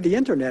 They read the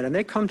internet and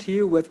they come to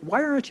you with,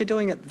 why aren't you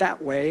doing it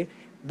that way?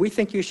 We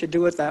think you should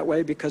do it that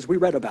way because we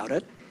read about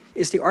it.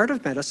 Is the art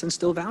of medicine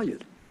still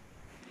valued?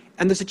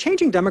 And there's a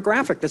changing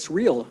demographic that's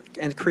real,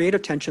 and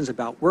creative tensions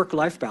about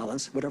work-life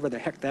balance, whatever the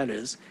heck that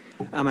is,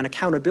 and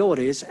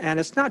accountabilities. And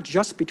it's not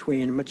just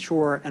between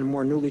mature and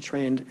more newly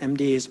trained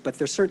MDs, but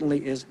there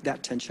certainly is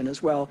that tension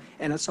as well,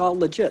 and it's all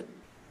legit.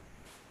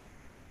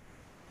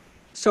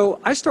 So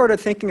I started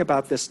thinking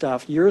about this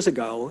stuff years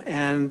ago,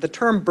 and the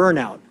term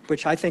burnout,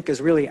 which I think is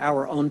really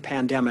our own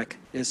pandemic,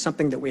 is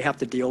something that we have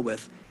to deal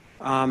with.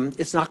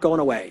 It's not going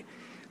away.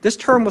 This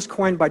term was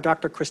coined by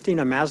Dr.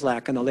 Christina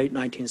Maslach in the late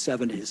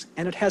 1970s,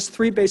 and it has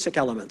three basic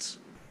elements: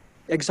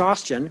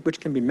 exhaustion,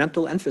 which can be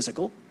mental and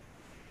physical;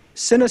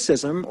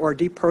 cynicism or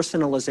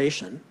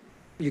depersonalization,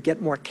 you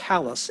get more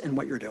callous in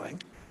what you're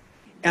doing;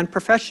 and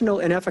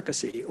professional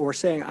inefficacy, or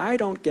saying, I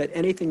don't get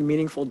anything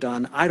meaningful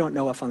done, I don't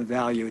know if I'm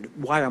valued,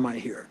 why am I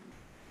here?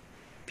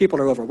 People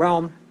are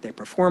overwhelmed, they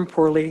perform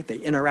poorly, they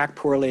interact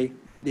poorly,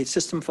 the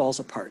system falls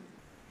apart.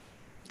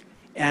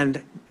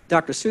 And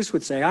Dr. Seuss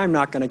would say, I'm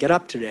not going to get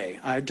up today.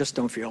 I just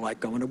don't feel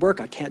like going to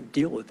work. I can't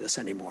deal with this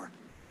anymore.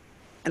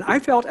 And I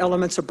felt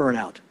elements of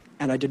burnout,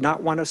 and I did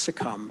not want to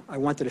succumb. I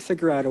wanted to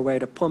figure out a way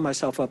to pull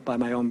myself up by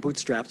my own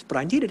bootstraps, but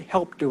I needed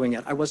help doing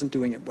it. I wasn't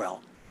doing it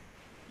well.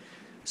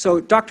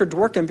 So Dr.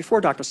 Dworkin,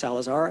 before Dr.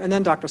 Salazar, and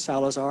then Dr.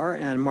 Salazar,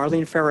 and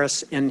Marlene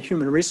Ferris in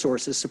Human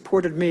Resources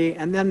supported me,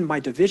 and then my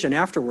division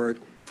afterward,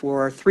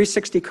 for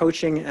 360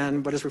 coaching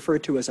and what is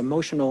referred to as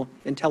emotional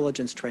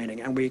intelligence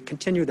training, and we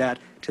continue that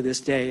to this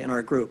day in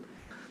our group.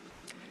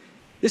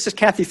 This is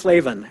Kathy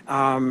Flavin.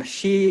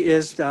 She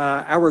is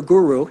our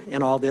guru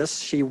in all this.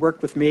 She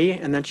worked with me,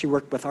 and then she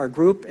worked with our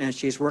group, and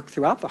she's worked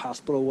throughout the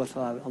hospital with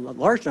a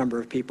large number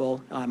of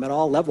people at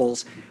all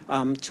levels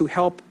to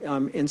help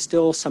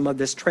instill some of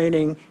this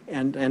training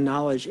and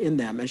knowledge in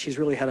them, and she's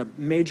really had a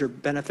major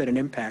benefit and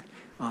impact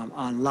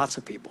on lots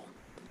of people.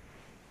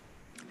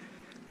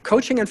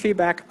 Coaching and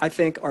feedback, I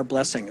think, are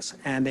blessings,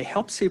 and they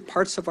help see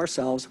parts of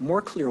ourselves more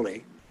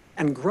clearly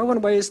and grow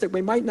in ways that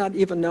we might not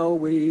even know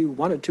we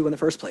wanted to in the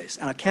first place,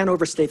 and I can't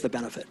overstate the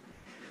benefit.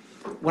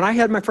 When I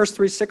had my first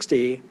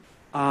 360,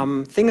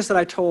 things that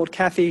I told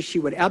Kathy she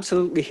would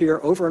absolutely hear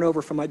over and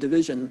over from my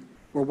division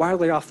were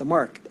wildly off the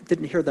mark.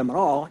 Didn't hear them at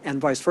all, and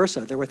vice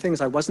versa. There were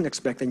things I wasn't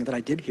expecting that I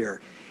did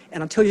hear.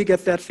 And until you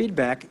get that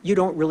feedback, you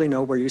don't really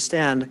know where you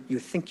stand. You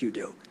think you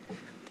do.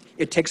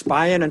 It takes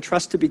buy-in and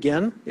trust to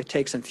begin. It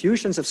takes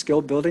infusions of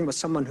skill building with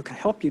someone who can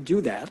help you do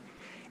that.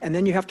 And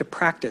then you have to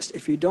practice.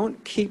 If you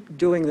don't keep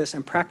doing this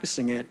and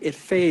practicing it, it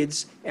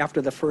fades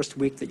after the first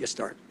week that you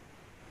start.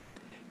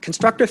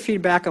 Constructive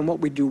feedback on what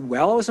we do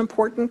well is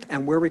important,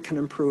 and where we can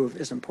improve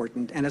is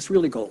important, and it's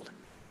really gold.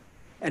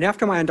 And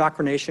after my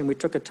indoctrination, we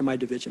took it to my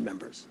division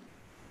members.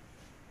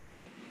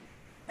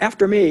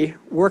 After me,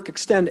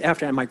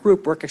 after my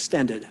group, work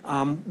extended.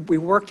 We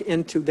worked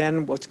into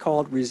then what's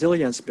called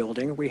resilience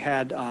building. We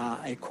had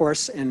a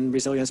course in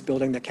resilience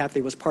building that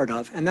Kathy was part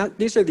of, and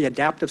these are the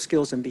adaptive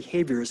skills and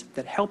behaviors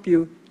that help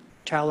you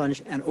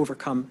challenge and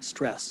overcome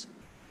stress.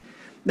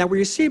 Now, where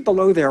you see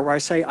below there where I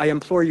say, I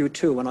implore you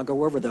to, and I'll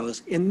go over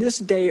those, in this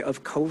day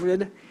of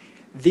COVID,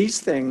 these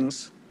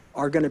things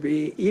are going to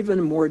be even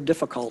more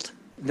difficult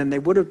than they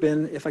would have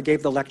been if I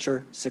gave the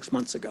lecture 6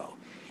 months ago.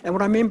 And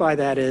what I mean by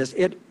that is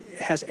it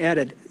has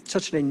added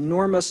such an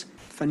enormous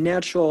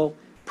financial,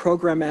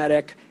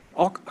 programmatic,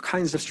 all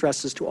kinds of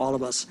stresses to all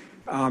of us.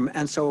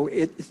 And so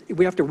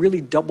we have to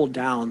really double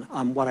down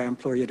on what I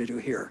implore you to do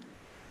here.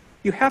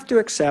 You have to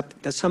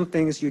accept that some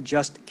things you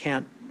just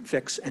can't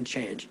fix and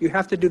change. You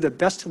have to do the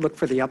best to look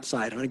for the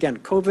upside. And again,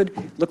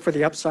 COVID, look for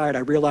the upside. I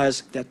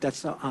realize that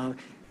that's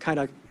kind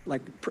of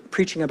like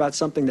preaching about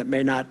something that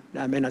may not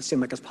seem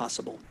like it's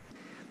possible.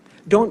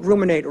 Don't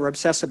ruminate or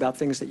obsess about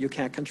things that you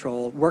can't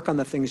control. Work on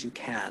the things you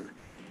can.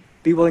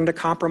 Be willing to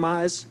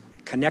compromise,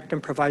 connect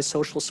and provide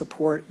social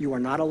support. You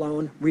are not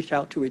alone. Reach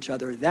out to each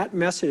other. That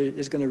message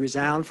is going to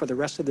resound for the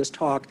rest of this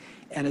talk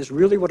and is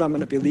really what I'm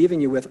going to be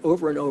leaving you with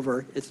over and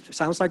over. It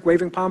sounds like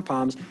waving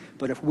pom-poms,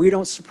 but if we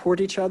don't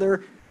support each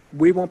other,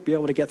 we won't be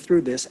able to get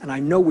through this, and I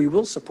know we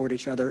will support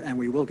each other and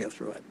we will get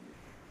through it.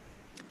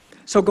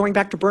 So going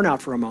back to burnout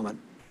for a moment,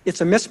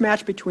 it's a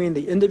mismatch between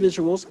the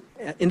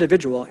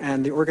individual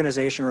and the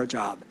organization or a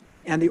job.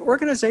 And the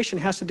organization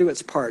has to do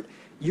its part.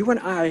 You and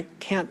I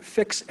can't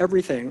fix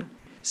everything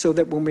so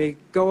that when we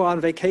go on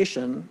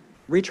vacation,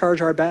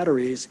 recharge our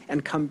batteries,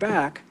 and come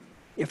back,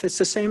 if it's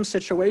the same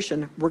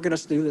situation, we're going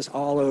to do this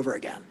all over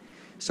again.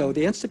 So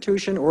the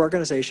institution or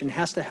organization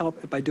has to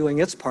help by doing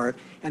its part.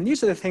 And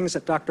these are the things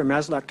that Dr.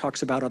 Maslach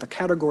talks about, are the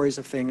categories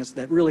of things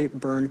that really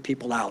burn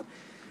people out.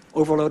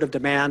 Overload of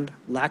demand,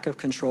 lack of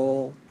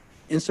control,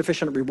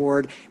 insufficient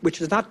reward,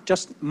 which is not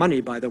just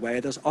money, by the way.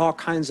 There's all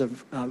kinds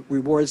of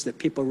rewards that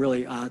people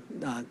really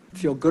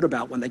feel good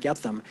about when they get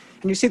them.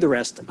 And you see the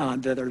rest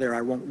that are there.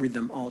 I won't read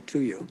them all to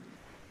you.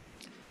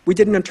 We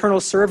did an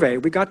internal survey.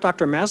 We got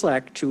Dr.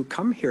 Maslach to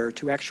come here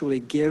to actually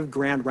give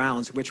grand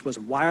rounds, which was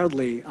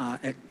wildly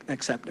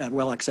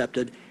well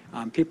accepted.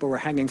 People were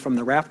hanging from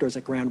the rafters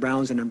at grand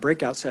rounds and in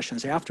breakout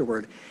sessions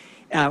afterward.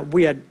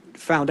 We had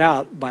found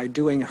out by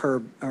doing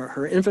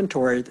her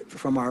inventory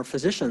from our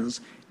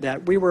physicians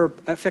that we were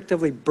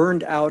effectively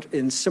burned out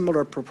in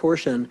similar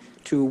proportion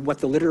to what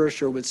the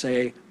literature would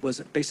say was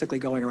basically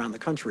going around the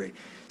country.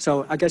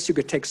 So I guess you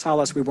could take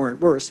solace we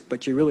weren't worse,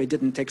 but you really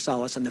didn't take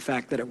solace in the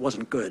fact that it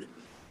wasn't good.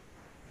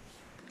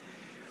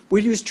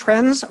 We used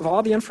trends of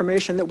all the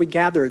information that we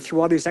gathered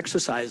through all these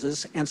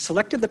exercises and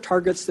selected the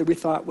targets that we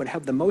thought would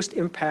have the most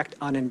impact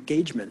on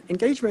engagement.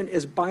 Engagement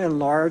is by and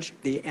large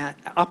the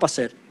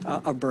opposite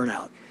of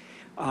burnout.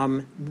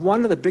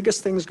 One of the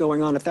biggest things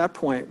going on at that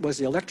point was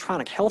the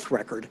electronic health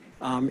record.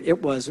 It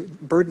was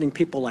burdening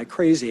people like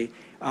crazy,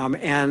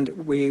 and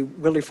we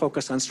really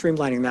focused on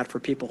streamlining that for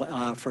people,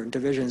 for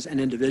divisions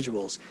and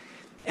individuals.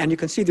 And you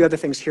can see the other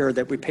things here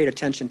that we paid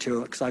attention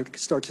to, because I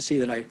start to see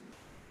that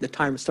the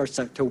time starts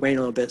to wane a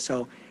little bit.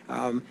 So,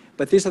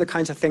 but these are the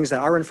kinds of things that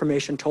our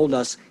information told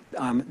us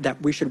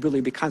that we should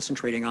really be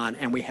concentrating on,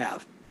 and we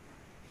have.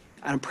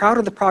 And I'm proud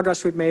of the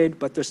progress we've made,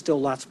 but there's still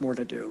lots more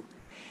to do.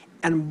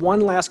 And one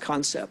last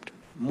concept,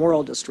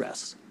 moral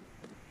distress.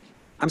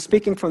 I'm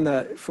speaking from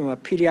a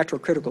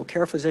pediatric critical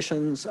care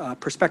physician's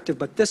perspective,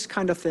 but this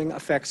kind of thing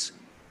affects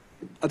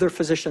other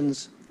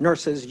physicians,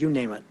 nurses, you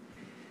name it.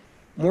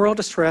 Moral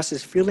distress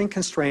is feeling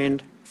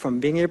constrained from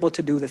being able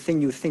to do the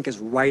thing you think is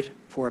right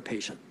for a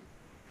patient.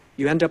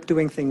 You end up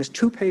doing things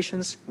to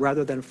patients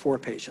rather than for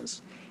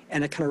patients.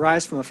 And it can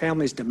arise from a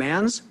family's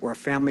demands, or a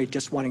family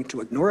just wanting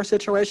to ignore a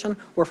situation,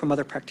 or from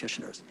other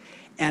practitioners.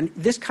 And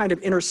this kind of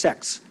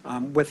intersects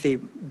with the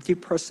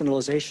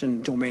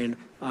depersonalization domain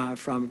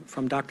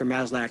from Dr.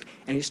 Maslach,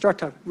 and you start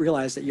to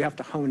realize that you have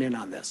to hone in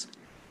on this.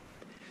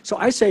 So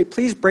I say,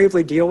 please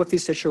bravely deal with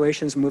these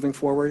situations moving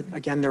forward.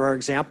 Again, there are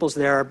examples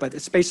there, but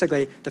it's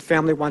basically the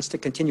family wants to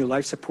continue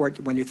life support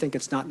when you think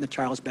it's not in the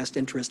child's best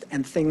interest,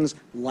 and things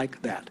like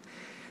that.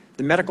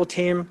 The medical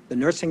team, the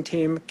nursing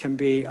team can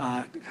be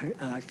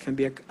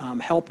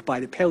helped by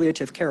the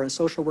palliative care and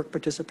social work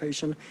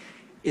participation.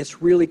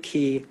 It's really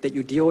key that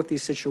you deal with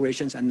these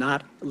situations and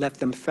not let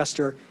them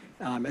fester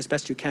as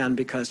best you can,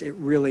 because it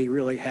really,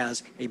 really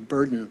has a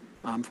burden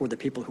for the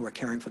people who are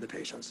caring for the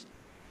patients.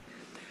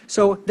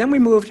 So then we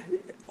moved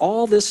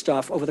all this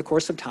stuff over the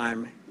course of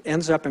time,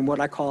 ends up in what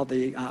I call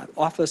the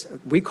Office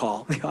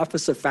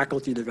of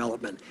Faculty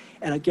Development.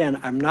 And again,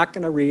 I'm not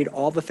going to read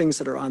all the things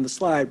that are on the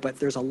slide, but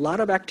there's a lot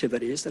of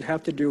activities that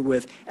have to do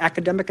with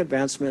academic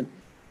advancement,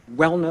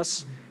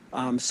 wellness,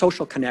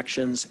 social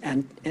connections,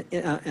 and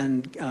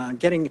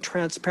getting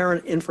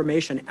transparent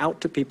information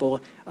out to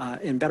people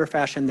in better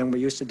fashion than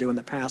we used to do in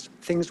the past,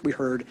 things we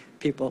heard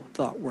people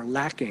thought were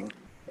lacking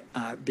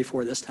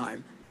before this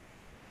time.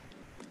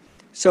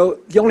 So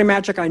the only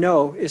magic I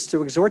know is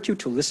to exhort you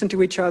to listen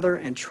to each other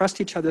and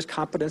trust each other's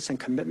competence and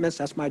commitments.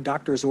 That's my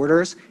doctor's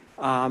orders.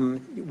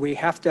 We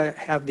have to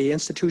have the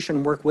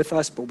institution work with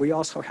us, but we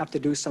also have to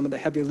do some of the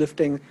heavy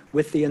lifting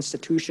with the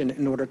institution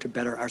in order to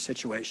better our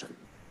situation.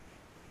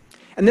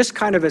 And this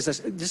kind of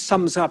this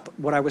sums up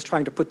what I was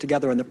trying to put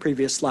together in the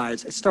previous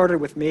slides. It started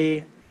with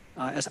me,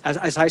 as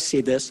I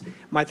see this,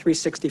 my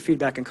 360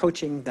 feedback and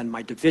coaching, then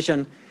my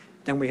division.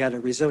 Then we had a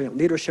resilient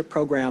leadership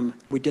program.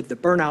 We did the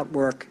burnout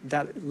work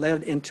that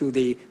led into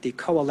the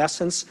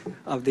coalescence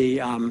of the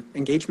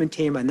engagement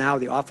team, and now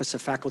the Office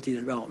of Faculty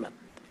Development.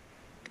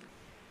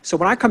 So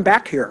when I come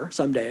back here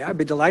someday, I'd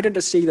be delighted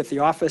to see that the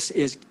office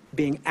is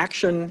being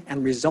action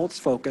and results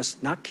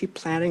focused, not keep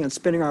planning and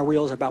spinning our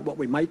wheels about what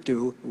we might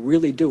do,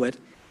 really do it.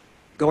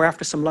 Go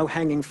after some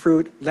low-hanging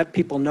fruit, let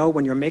people know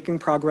when you're making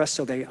progress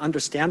so they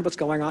understand what's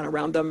going on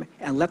around them,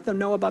 and let them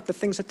know about the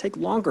things that take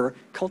longer.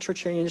 Culture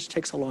change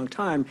takes a long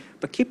time,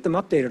 but keep them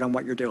updated on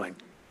what you're doing.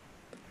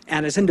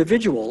 And as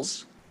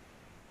individuals,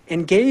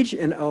 engage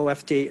in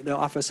OFD, the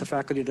Office of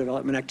Faculty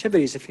Development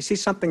activities. If you see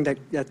something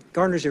that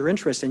garners your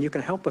interest and you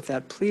can help with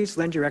that, please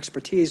lend your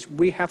expertise.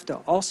 We have to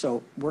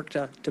also work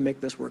to make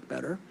this work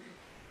better.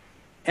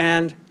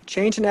 And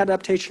change and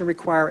adaptation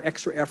require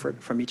extra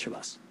effort from each of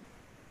us.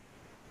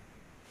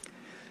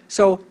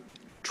 So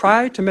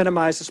try to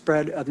minimize the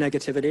spread of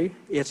negativity.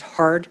 It's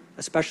hard,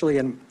 especially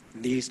in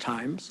these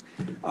times.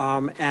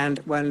 And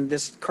when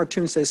this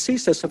cartoon says "See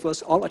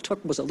Sisyphus," all it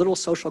took was a little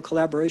social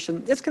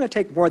collaboration. It's going to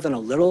take more than a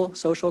little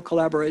social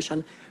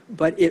collaboration,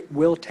 but it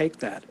will take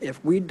that.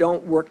 If we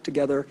don't work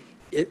together,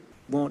 it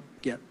won't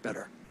get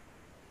better.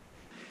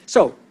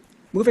 So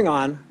moving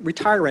on,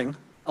 retiring,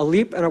 a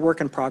leap and a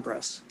work in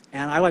progress.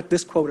 And I like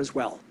this quote as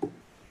well.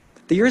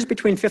 The years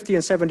between 50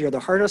 and 70 are the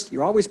hardest.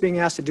 You're always being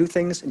asked to do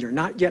things, and you're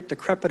not yet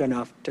decrepit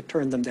enough to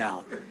turn them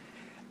down.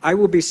 I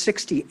will be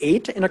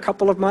 68 in a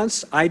couple of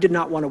months. I did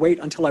not want to wait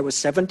until I was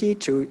 70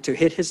 to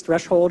hit his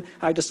threshold.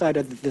 I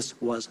decided that this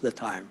was the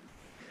time.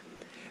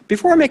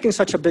 Before making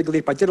such a big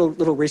leap, I did a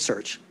little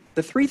research.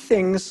 The three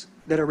things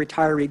that a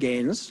retiree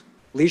gains,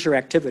 leisure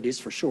activities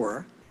for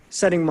sure,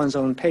 setting one's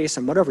own pace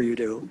in whatever you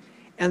do,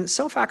 And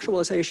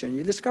self-actualization,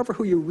 you discover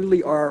who you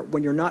really are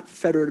when you're not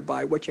fettered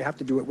by what you have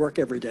to do at work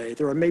every day.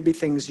 There are maybe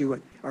things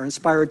you are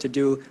inspired to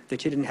do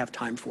that you didn't have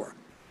time for.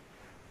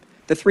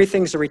 The three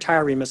things a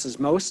retiree misses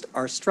most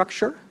are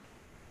structure,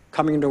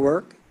 coming to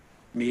work,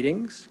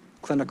 meetings,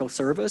 clinical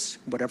service,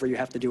 whatever you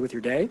have to do with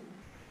your day,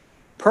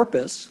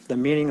 purpose, the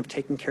meaning of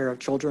taking care of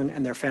children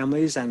and their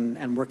families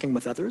and working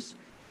with others,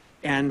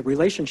 and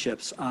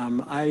relationships.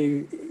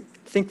 I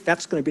think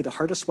that's going to be the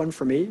hardest one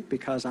for me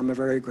because I'm a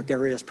very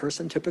gregarious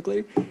person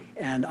typically,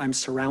 and I'm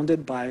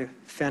surrounded by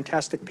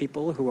fantastic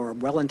people who are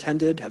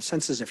well-intended, have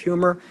senses of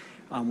humor,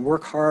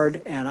 work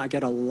hard, and I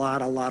get a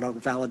lot of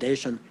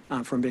validation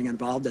from being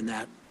involved in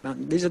that.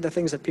 These are the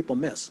things that people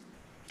miss.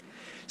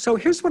 So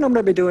here's what I'm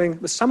going to be doing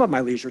with some of my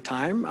leisure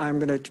time. I'm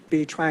going to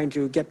be trying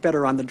to get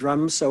better on the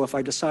drums, so if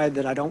I decide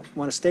that I don't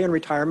want to stay in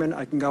retirement,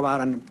 I can go out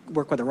and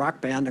work with a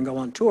rock band and go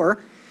on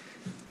tour.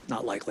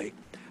 Not likely.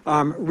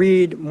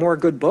 Read more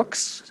good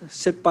books,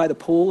 sit by the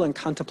pool and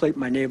contemplate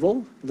my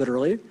navel,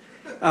 literally.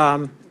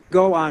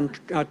 Go on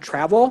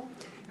travel,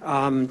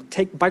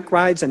 take bike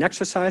rides and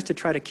exercise to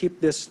try to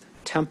keep this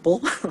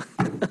temple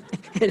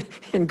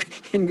in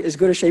as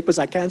good a shape as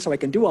I can so I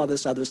can do all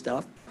this other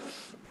stuff.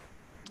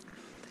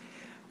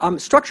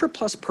 Structure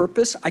plus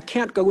purpose, I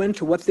can't go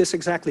into what this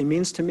exactly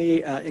means to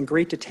me in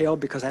great detail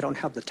because I don't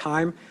have the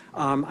time.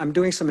 I'm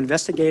doing some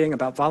investigating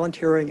about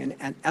volunteering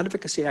and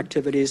advocacy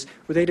activities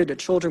related to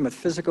children with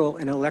physical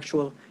and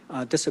intellectual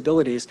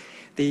disabilities.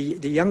 The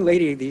young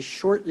lady, the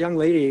short young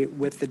lady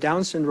with the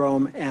Down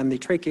syndrome and the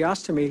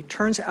tracheostomy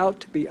turns out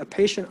to be a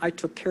patient I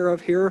took care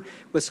of here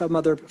with some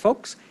other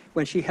folks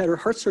when she had her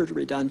heart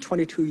surgery done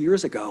 22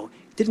 years ago.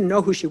 Didn't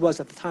know who she was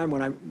at the time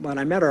when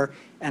I met her,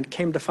 and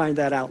came to find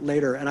that out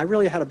later. And I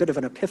really had a bit of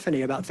an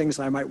epiphany about things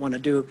that I might want to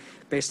do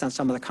based on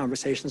some of the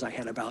conversations I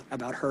had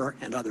about her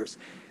and others.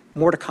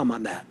 More to come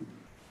on that.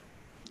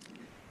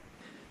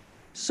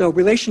 So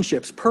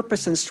relationships,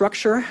 purpose, and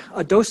structure.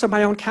 A dose of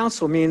my own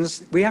counsel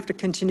means we have to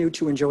continue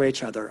to enjoy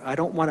each other. I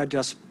don't want to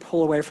just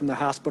pull away from the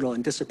hospital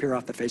and disappear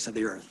off the face of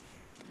the earth.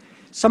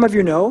 Some of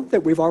you know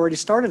that we've already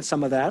started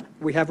some of that.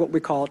 We have what we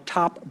call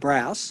Top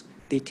Brass,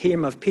 the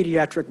team of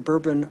pediatric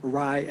bourbon,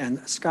 rye, and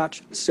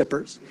Scotch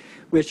sippers,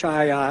 which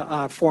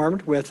I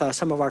formed with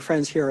some of our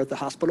friends here at the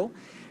hospital.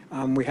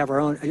 We have our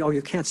own, oh,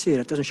 you can't see it,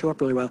 it doesn't show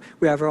up really well.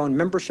 We have our own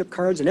membership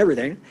cards and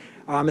everything.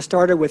 It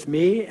started with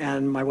me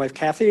and my wife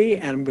Kathy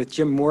and with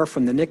Jim Moore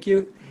from the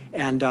NICU.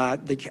 And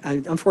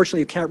unfortunately,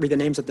 you can't read the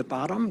names at the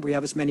bottom. We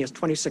have as many as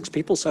 26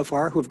 people so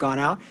far who have gone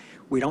out.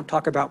 We don't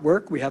talk about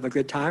work. We have a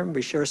good time.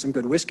 We share some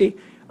good whiskey.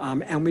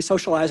 And we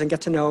socialize and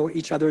get to know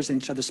each other's and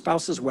each other's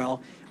spouses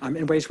well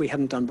in ways we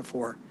hadn't done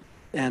before.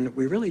 And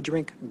we really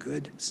drink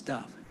good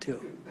stuff, too.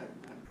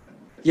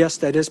 Yes,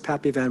 that is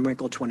Pappy Van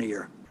Winkle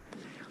 20-year.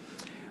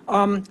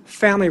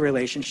 Family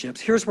relationships.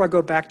 Here's where I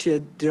go back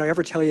to, did I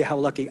ever tell you how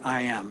lucky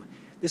I am?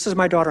 This is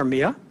my daughter,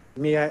 Mia.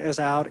 Mia is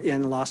out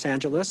in Los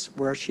Angeles,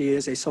 where she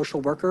is a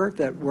social worker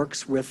that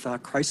works with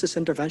crisis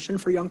intervention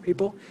for young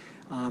people.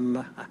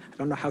 I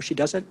don't know how she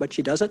does it, but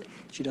she does it.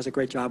 She does a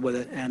great job with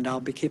it, and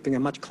I'll be keeping a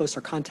much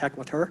closer contact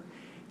with her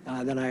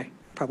than I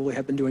probably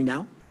have been doing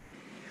now.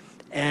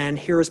 And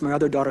here is my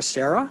other daughter,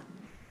 Sarah,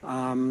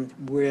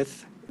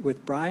 with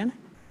Brian.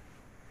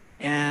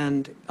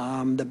 And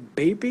the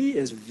baby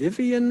is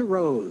Vivian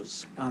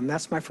Rose.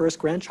 That's my first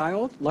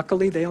grandchild.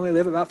 Luckily, they only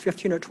live about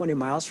 15 or 20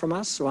 miles from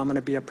us, so I'm going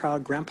to be a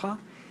proud grandpa.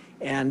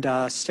 And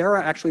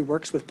Sarah actually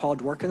works with Paul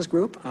Dworkin's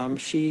group.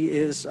 She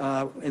is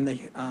in the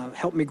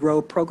Help Me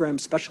Grow program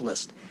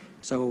specialist.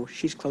 So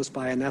she's close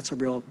by, and that's a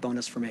real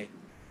bonus for me.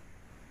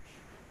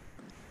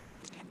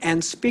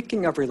 And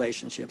speaking of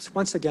relationships,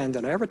 once again,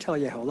 did I ever tell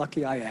you how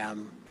lucky I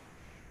am?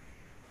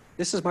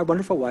 This is my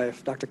wonderful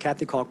wife, Dr.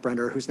 Kathy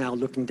Kalkbrenner, who's now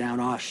looking down,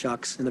 aw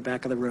shucks, in the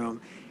back of the room.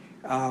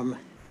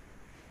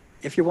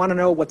 If you want to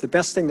know what the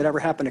best thing that ever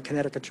happened to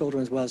Connecticut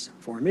Children's was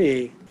for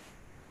me,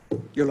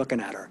 you're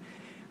looking at her.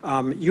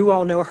 You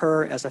all know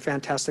her as a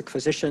fantastic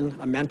physician,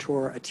 a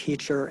mentor, a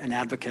teacher, an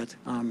advocate.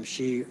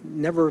 She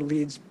never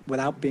leads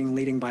without being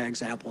leading by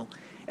example,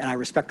 and I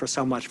respect her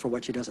so much for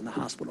what she does in the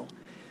hospital.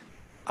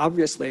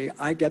 Obviously,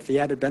 I get the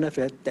added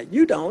benefit that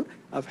you don't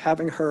of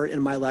having her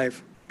in my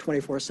life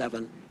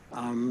 24/7.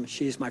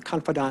 She's my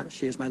confidant,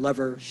 she is my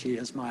lover, she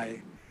is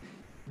my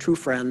true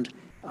friend,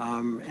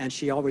 and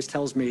she always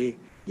tells me,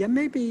 yeah,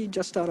 maybe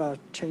just ought to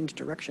change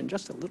direction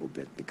just a little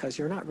bit because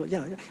you're not really, you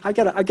know, I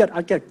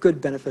get good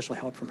beneficial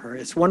help from her.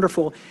 It's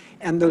wonderful.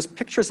 And those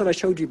pictures that I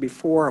showed you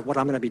before of what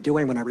I'm going to be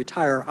doing when I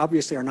retire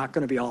obviously are not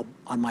going to be all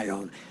on my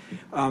own.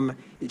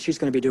 She's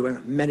going to be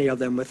doing many of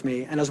them with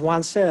me. And as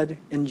Juan said,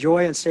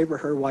 enjoy and savor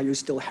her while you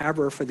still have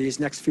her for these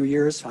next few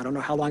years. I don't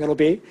know how long it'll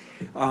be,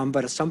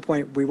 but at some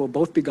point we will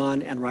both be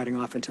gone and riding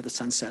off into the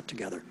sunset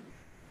together.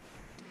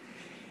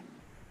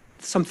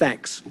 Some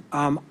thanks.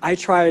 I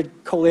tried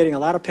collating a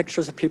lot of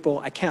pictures of people.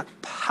 I can't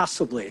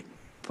possibly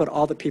put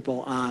all the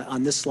people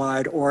on this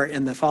slide or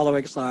in the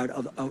following slide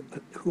of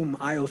whom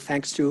I owe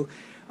thanks to.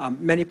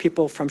 Many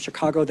people from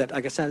Chicago that,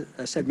 like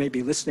I said, may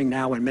be listening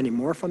now, and many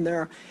more from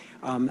there.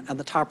 At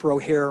the top row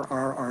here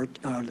are our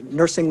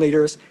nursing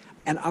leaders.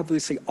 and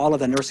obviously all of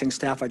the nursing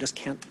staff. I just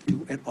can't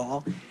do it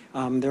all.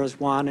 There's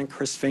Juan and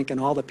Chris Fink and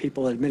all the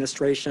people in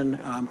administration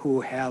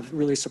who have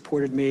really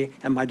supported me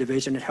and my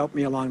division and helped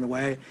me along the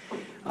way.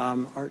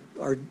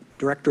 Our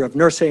director of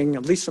nursing,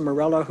 Lisa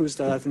Morella, who's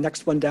the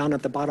next one down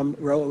at the bottom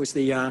row, was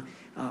the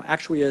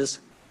actually is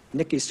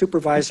Nikki's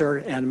supervisor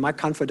and my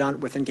confidant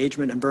with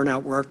engagement and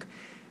burnout work.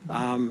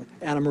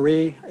 Anna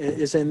Marie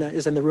is in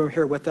the room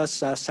here with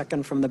us,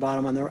 second from the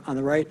bottom on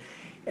the right,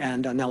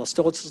 and Nella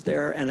Stoltz is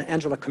there, and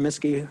Angela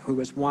Kaminsky, who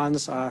is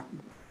Juan's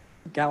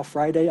Gal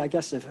Friday, I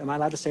guess. Am I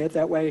allowed to say it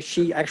that way?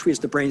 She actually is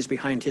the brains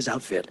behind his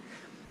outfit.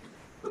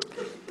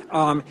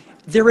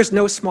 There is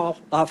no small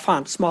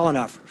font small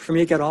enough for me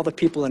to get all the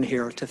people in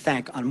here to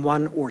thank on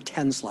 1 or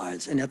 10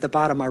 slides. And at the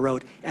bottom I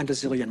wrote, and a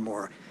zillion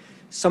more.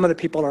 Some of the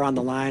people are on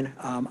the line.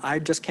 I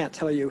just can't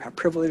tell you how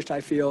privileged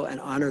I feel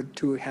and honored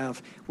to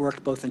have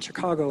worked both in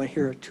Chicago and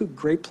here, two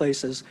great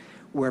places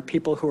where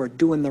people who are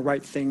doing the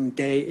right thing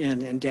day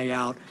in and day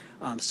out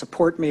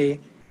support me,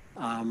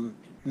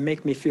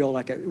 make me feel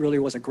like it really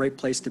was a great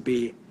place to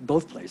be,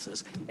 both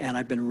places. And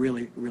I've been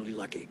really, really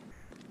lucky.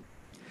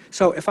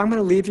 So if I'm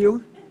going to leave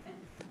you,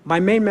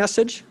 my main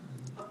message,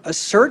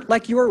 assert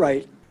like you are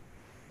right,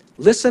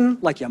 listen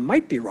like you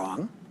might be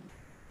wrong,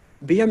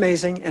 be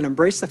amazing, and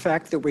embrace the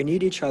fact that we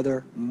need each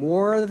other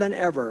more than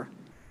ever,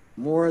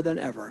 more than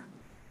ever.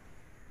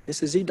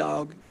 This is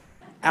Z-Dog,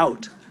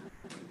 out.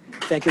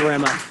 Thank you very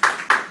much.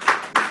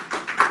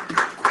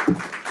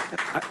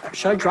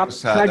 Should I drop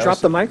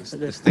the mic?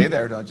 Stay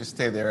there, no, just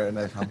stay there, and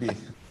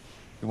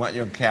we want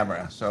you on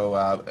camera. So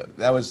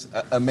that was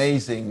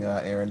amazing,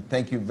 Aaron.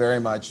 Thank you very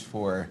much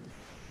for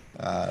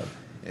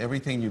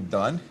everything you've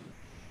done,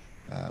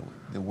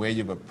 the way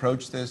you've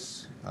approached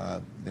this,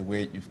 the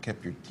way you've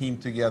kept your team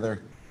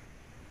together.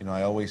 You know,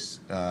 I always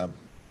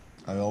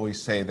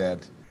say that,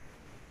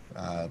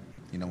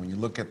 you know, when you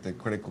look at the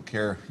critical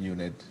care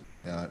unit,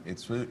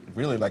 it's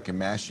really like a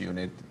MASH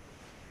unit,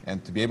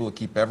 and to be able to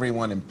keep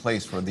everyone in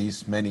place for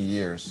these many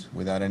years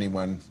without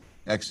anyone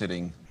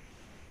exiting,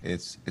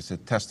 it's a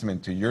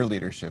testament to your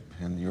leadership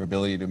and your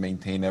ability to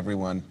maintain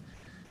everyone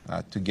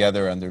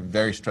together under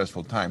very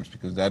stressful times,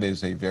 because that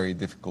is a very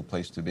difficult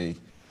place to be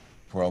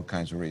for all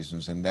kinds of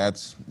reasons. And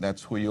that's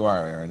who you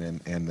are, Aaron,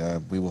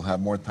 and we will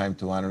have more time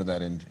to honor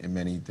that in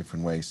many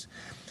different ways.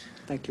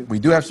 Thank you. We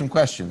do have some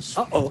questions.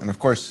 Uh-oh. And of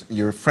course,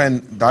 your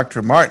friend,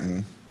 Dr.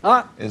 Martin,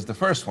 is the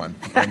first one.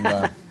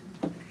 And,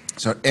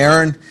 so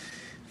Aaron,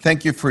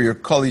 thank you for your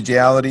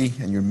collegiality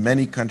and your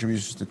many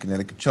contributions to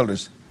Connecticut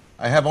Children's.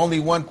 I have only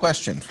one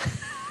question.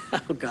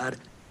 Oh, God.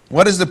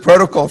 What is the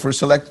protocol for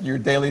selecting your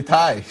daily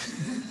tie?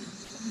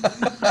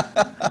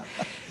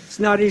 It's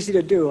not easy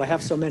to do. I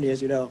have so many,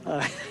 as you know.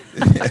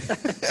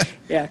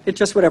 Yeah, it's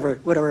just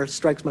whatever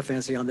strikes my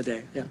fancy on the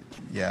day. Yeah.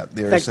 Yeah.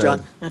 There's, Thanks,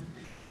 John.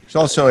 There's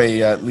also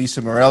a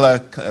Lisa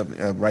Morella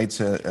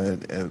writes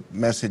a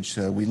message.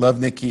 We love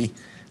Nikki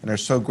and are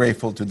so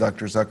grateful to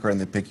Dr. Zucker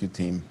and the PICU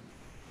team.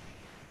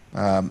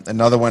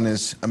 Another one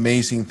is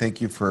amazing.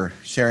 Thank you for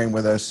sharing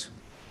with us.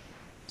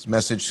 This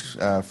message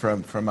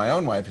from my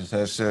own wife. It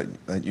says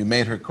that you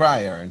made her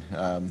cry, Aaron.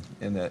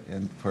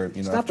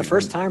 It's not the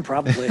first time,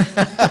 probably.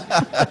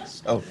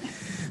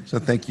 So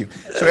thank you.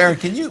 So Aaron,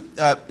 can you?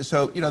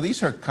 So you know,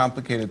 these are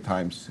complicated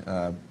times,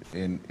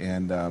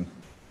 and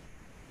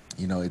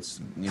you know, it's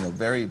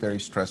very, very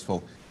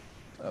stressful.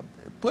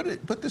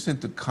 Put this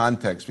into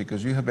context,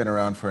 because you have been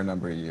around for a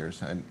number of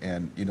years,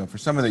 and you know, for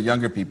some of the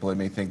younger people, they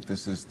may think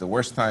this is the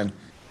worst time.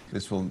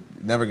 This will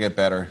never get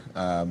better.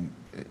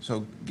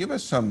 So give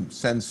us some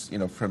sense, you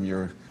know, from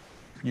your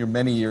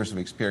many years of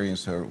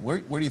experience. Or where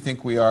do you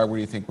think we are? Where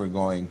do you think we're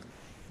going?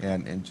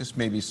 And just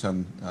maybe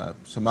some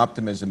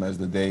optimism as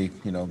the day,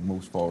 you know,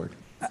 moves forward.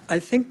 I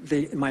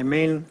think my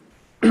main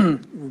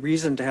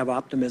reason to have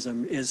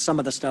optimism is some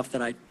of the stuff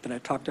that I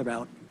talked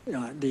about.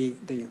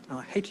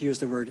 I hate to use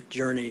the word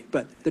journey,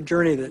 but the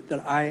journey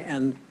that I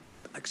and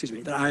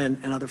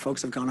other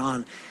folks have gone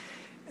on.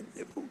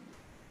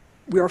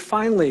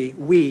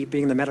 We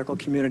being the medical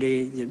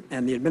community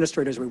and the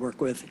administrators we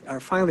work with, are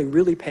finally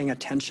really paying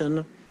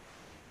attention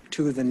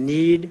to the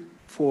need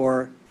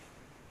for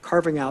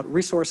carving out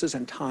resources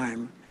and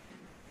time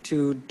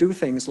to do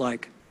things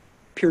like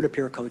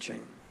peer-to-peer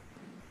coaching,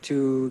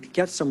 to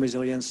get some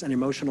resilience and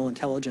emotional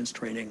intelligence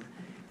training,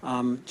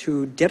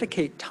 to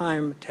dedicate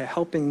time to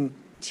helping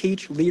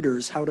teach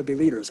leaders how to be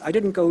leaders. I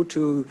didn't go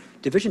to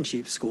division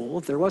chief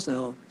school. There was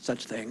no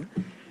such thing.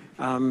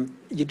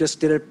 You just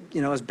did it,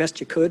 you know, as best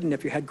you could, and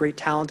if you had great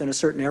talent in a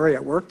certain area,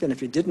 it worked, and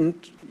if you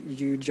didn't,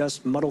 you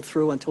just muddled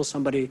through until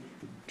somebody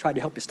tried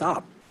to help you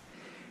stop.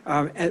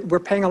 And we're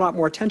paying a lot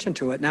more attention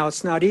to it. Now,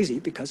 it's not easy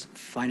because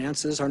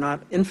finances are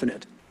not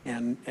infinite.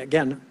 And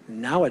again,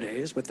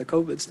 nowadays, with the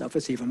COVID stuff,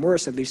 it's even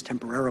worse, at least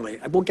temporarily.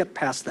 We'll get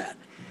past that,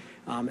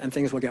 and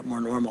things will get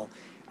more normal.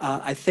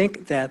 I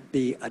think that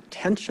the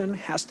attention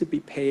has to be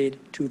paid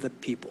to the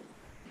people.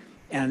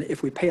 And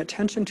if we pay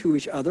attention to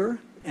each other,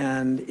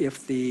 and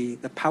if the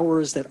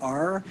powers that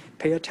are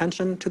pay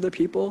attention to the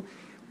people,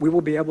 we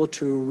will be able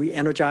to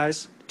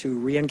re-energize, to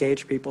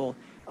re-engage people,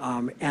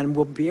 And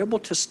we'll be able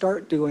to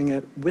start doing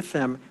it with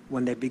them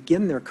when they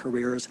begin their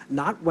careers,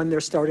 not when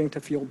they're starting to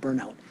feel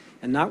burnout,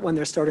 and not when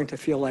they're starting to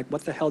feel like,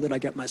 what the hell did I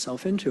get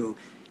myself into?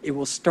 It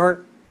will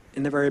start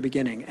in the very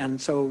beginning. And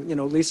so,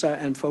 Lisa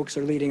and folks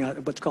are leading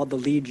what's called the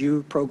Lead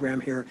You program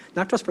here,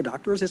 not just for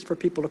doctors, it's for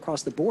people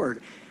across the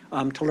board,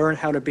 to learn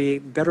how to be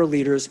better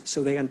leaders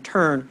so they in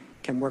turn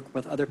can work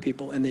with other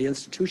people in the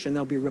institution.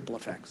 There'll be ripple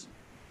effects.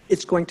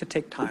 It's going to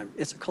take time.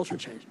 It's a culture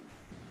change.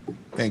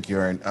 Thank you,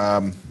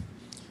 Aaron.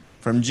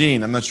 From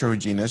Gene, I'm not sure who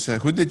Gene is.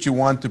 Who did you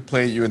want to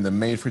play you in the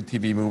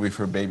made-for-TV movie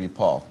for Baby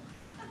Paul?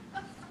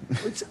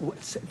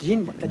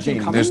 Gene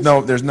Gene. Cummings?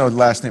 There's no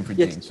last name for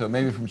Yes. Gene, so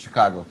maybe from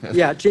Chicago.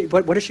 Yeah,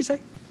 what did she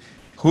say?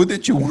 Who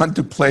did you want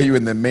to play you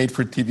in the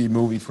made-for-TV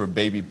movie for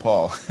Baby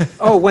Paul?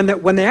 Oh,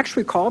 when they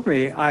actually called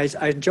me,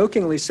 I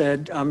jokingly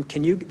said,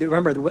 can you,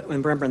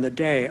 remember in the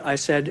day, I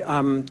said,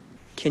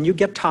 can you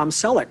get Tom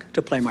Selleck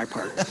to play my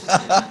part?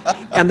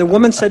 And the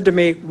woman said to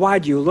me, why,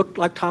 do you look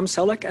like Tom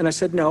Selleck? And I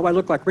said, no, I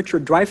look like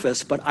Richard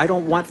Dreyfuss, but I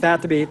don't want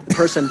that to be the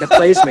person that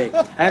plays me.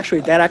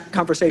 Actually, that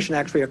conversation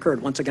actually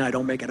occurred. Once again, I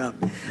don't make it up.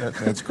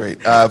 That's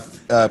great.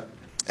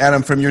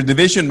 Adam, from your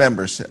division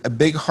members, a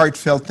big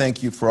heartfelt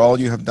thank you for all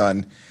you have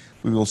done.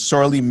 We will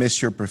sorely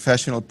miss your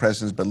professional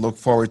presence, but look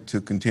forward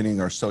to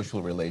continuing our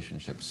social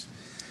relationships.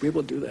 We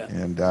will do that.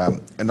 And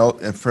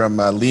from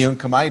Leon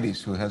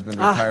Kamaitis, who has been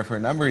retired for a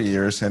number of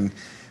years, and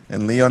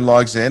Leon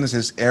logs in and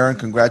says, Aaron,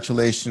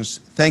 congratulations,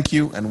 thank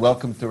you, and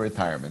welcome to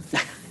retirement.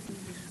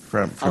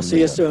 I'll see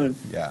you soon.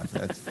 Yeah.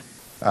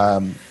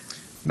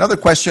 Another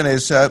question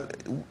is,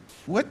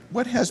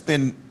 what has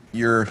been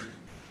your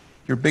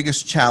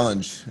biggest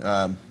challenge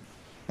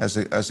as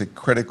a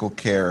critical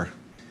care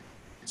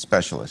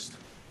specialist?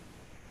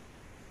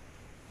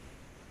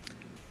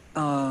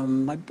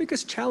 My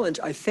biggest challenge,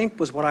 I think,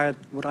 was what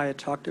I had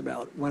talked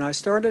about. When I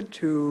started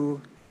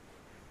to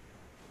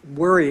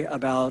worry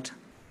about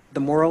the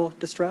moral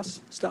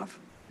distress stuff,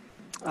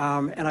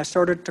 and I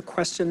started to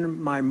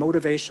question my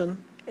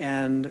motivation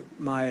and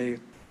my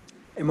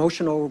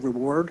emotional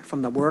reward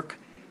from the work,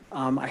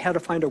 I had to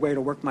find a way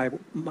to work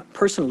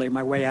personally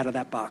my way out of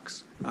that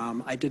box.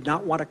 I did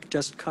not want to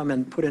just come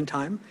and put in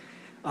time.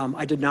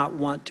 I did not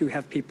want to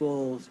have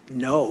people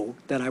know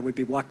that I would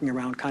be walking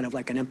around kind of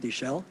like an empty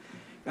shell.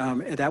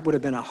 That would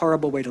have been a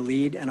horrible way to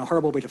lead and a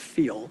horrible way to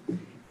feel.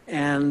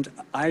 And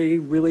I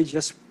really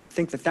just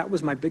think that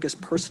was my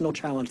biggest personal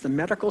challenge. The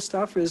medical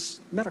stuff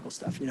is medical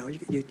stuff.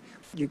 You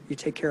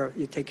take care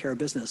of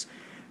business,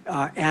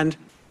 and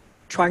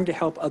trying to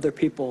help other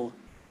people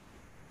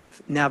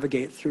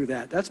navigate through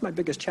that. That's my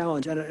biggest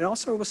challenge, and it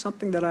also was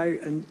something that I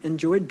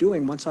enjoyed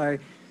doing once I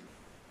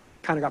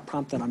kind of got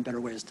prompted on better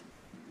ways.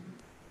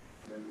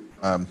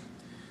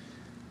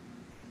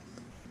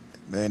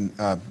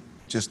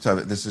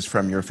 This is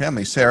from your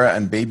family. Sarah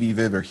and baby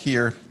Viv are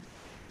here,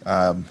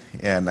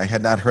 and I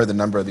had not heard the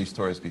number of these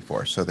stories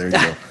before, so there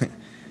you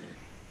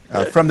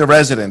go. From the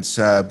residents,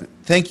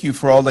 thank you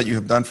for all that you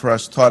have done for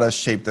us, taught us,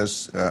 shaped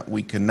us.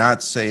 We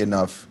cannot say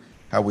enough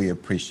how we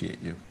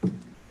appreciate you.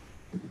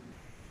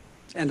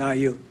 And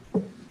you.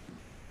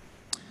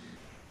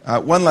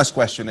 One last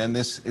question, and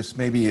this is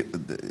maybe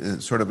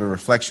sort of a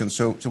reflection.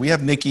 So we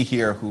have Nikki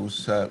here,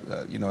 who's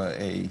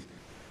a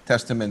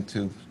testament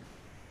to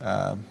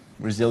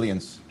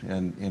resilience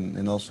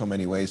in so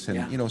many ways.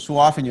 And so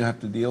often you have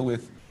to deal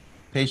with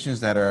patients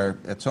that are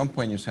at some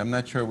point you say, I'm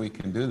not sure we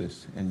can do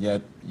this, and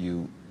yet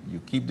you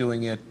keep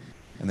doing it.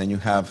 And then you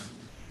have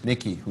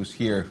Nikki, who's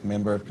here,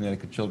 member of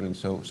Connecticut Children.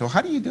 So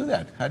how do you do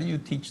that? How do you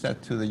teach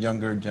that to the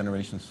younger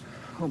generations?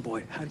 Oh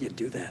boy, how do you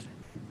do that?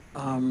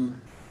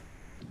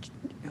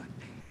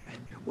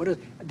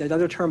 The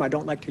other term I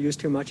don't like to use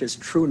too much is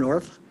true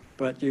north,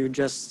 but you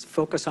just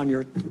focus on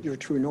your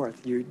true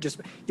north. You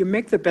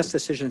make the best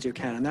decisions you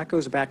can, and that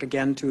goes back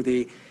again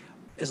to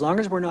as long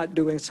as we're not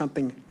doing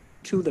something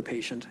to the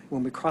patient,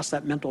 when we cross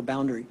that mental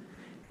boundary,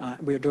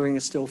 we are doing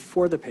it still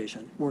for the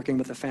patient, working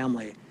with the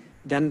family.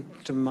 Then,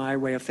 to my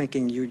way of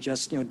thinking, you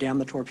just damn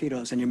the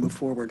torpedoes and you move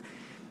forward.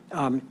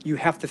 You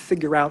have to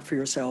figure out for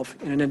yourself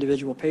in an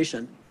individual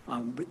patient,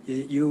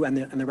 you and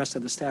the rest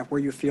of the staff,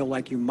 where you feel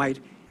like you might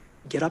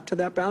get up to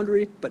that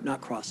boundary but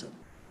not cross it.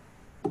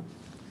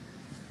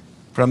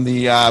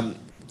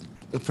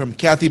 From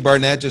Kathy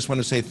Barnett, just want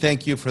to say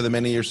thank you for the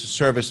many years of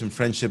service and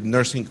friendship,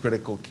 nursing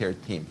critical care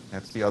team.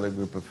 That's the other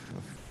group of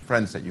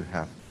friends that you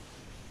have.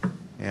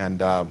 And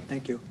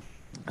thank you.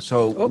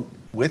 So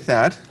with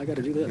that, I got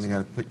to do this. You're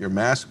going to put your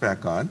mask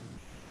back on.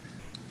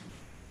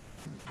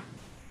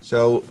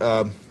 So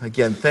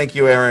again, thank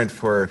you, Aaron,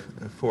 for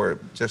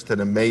just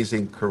an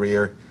amazing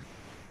career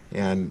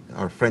and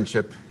our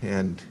friendship.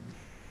 And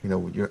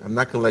I'm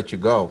not going to let you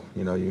go.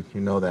 You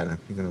know that.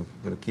 You're going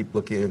to keep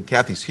looking. And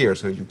Kathy's here,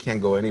 so you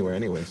can't go anywhere,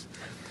 anyways.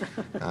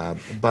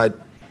 But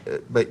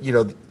what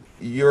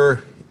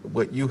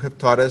you have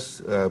taught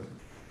us,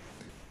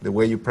 the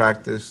way you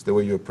practice, the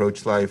way you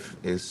approach life,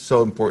 is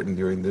so important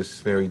during this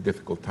very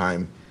difficult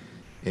time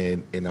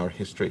in our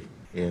history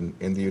in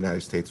the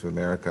United States of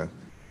America.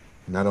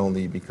 Not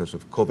only because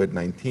of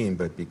COVID-19,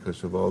 but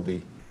because of all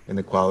the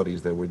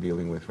inequalities that we're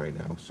dealing with right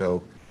now.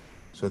 So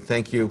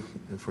thank you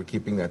for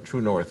keeping that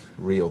true north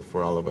real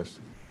for all of us.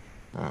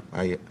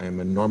 I am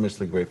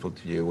enormously grateful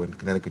to you, and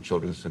Connecticut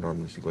Children is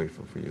enormously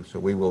grateful for you. So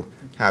we will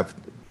have,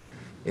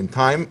 in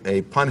time,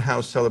 a Pun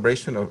House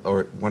celebration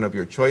or one of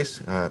your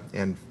choice.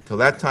 And till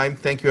that time,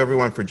 thank you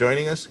everyone for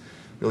joining us.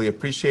 Really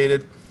appreciate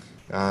it.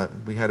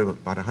 We had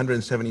about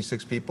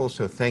 176 people,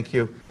 so thank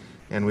you.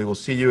 And we will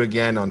see you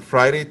again on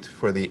Friday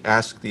for the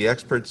Ask the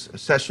Experts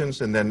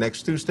sessions, and then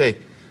next Tuesday,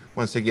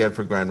 once again,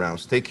 for Grand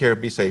Rounds. Take care.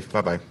 Be safe.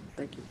 Bye-bye.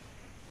 Thank you.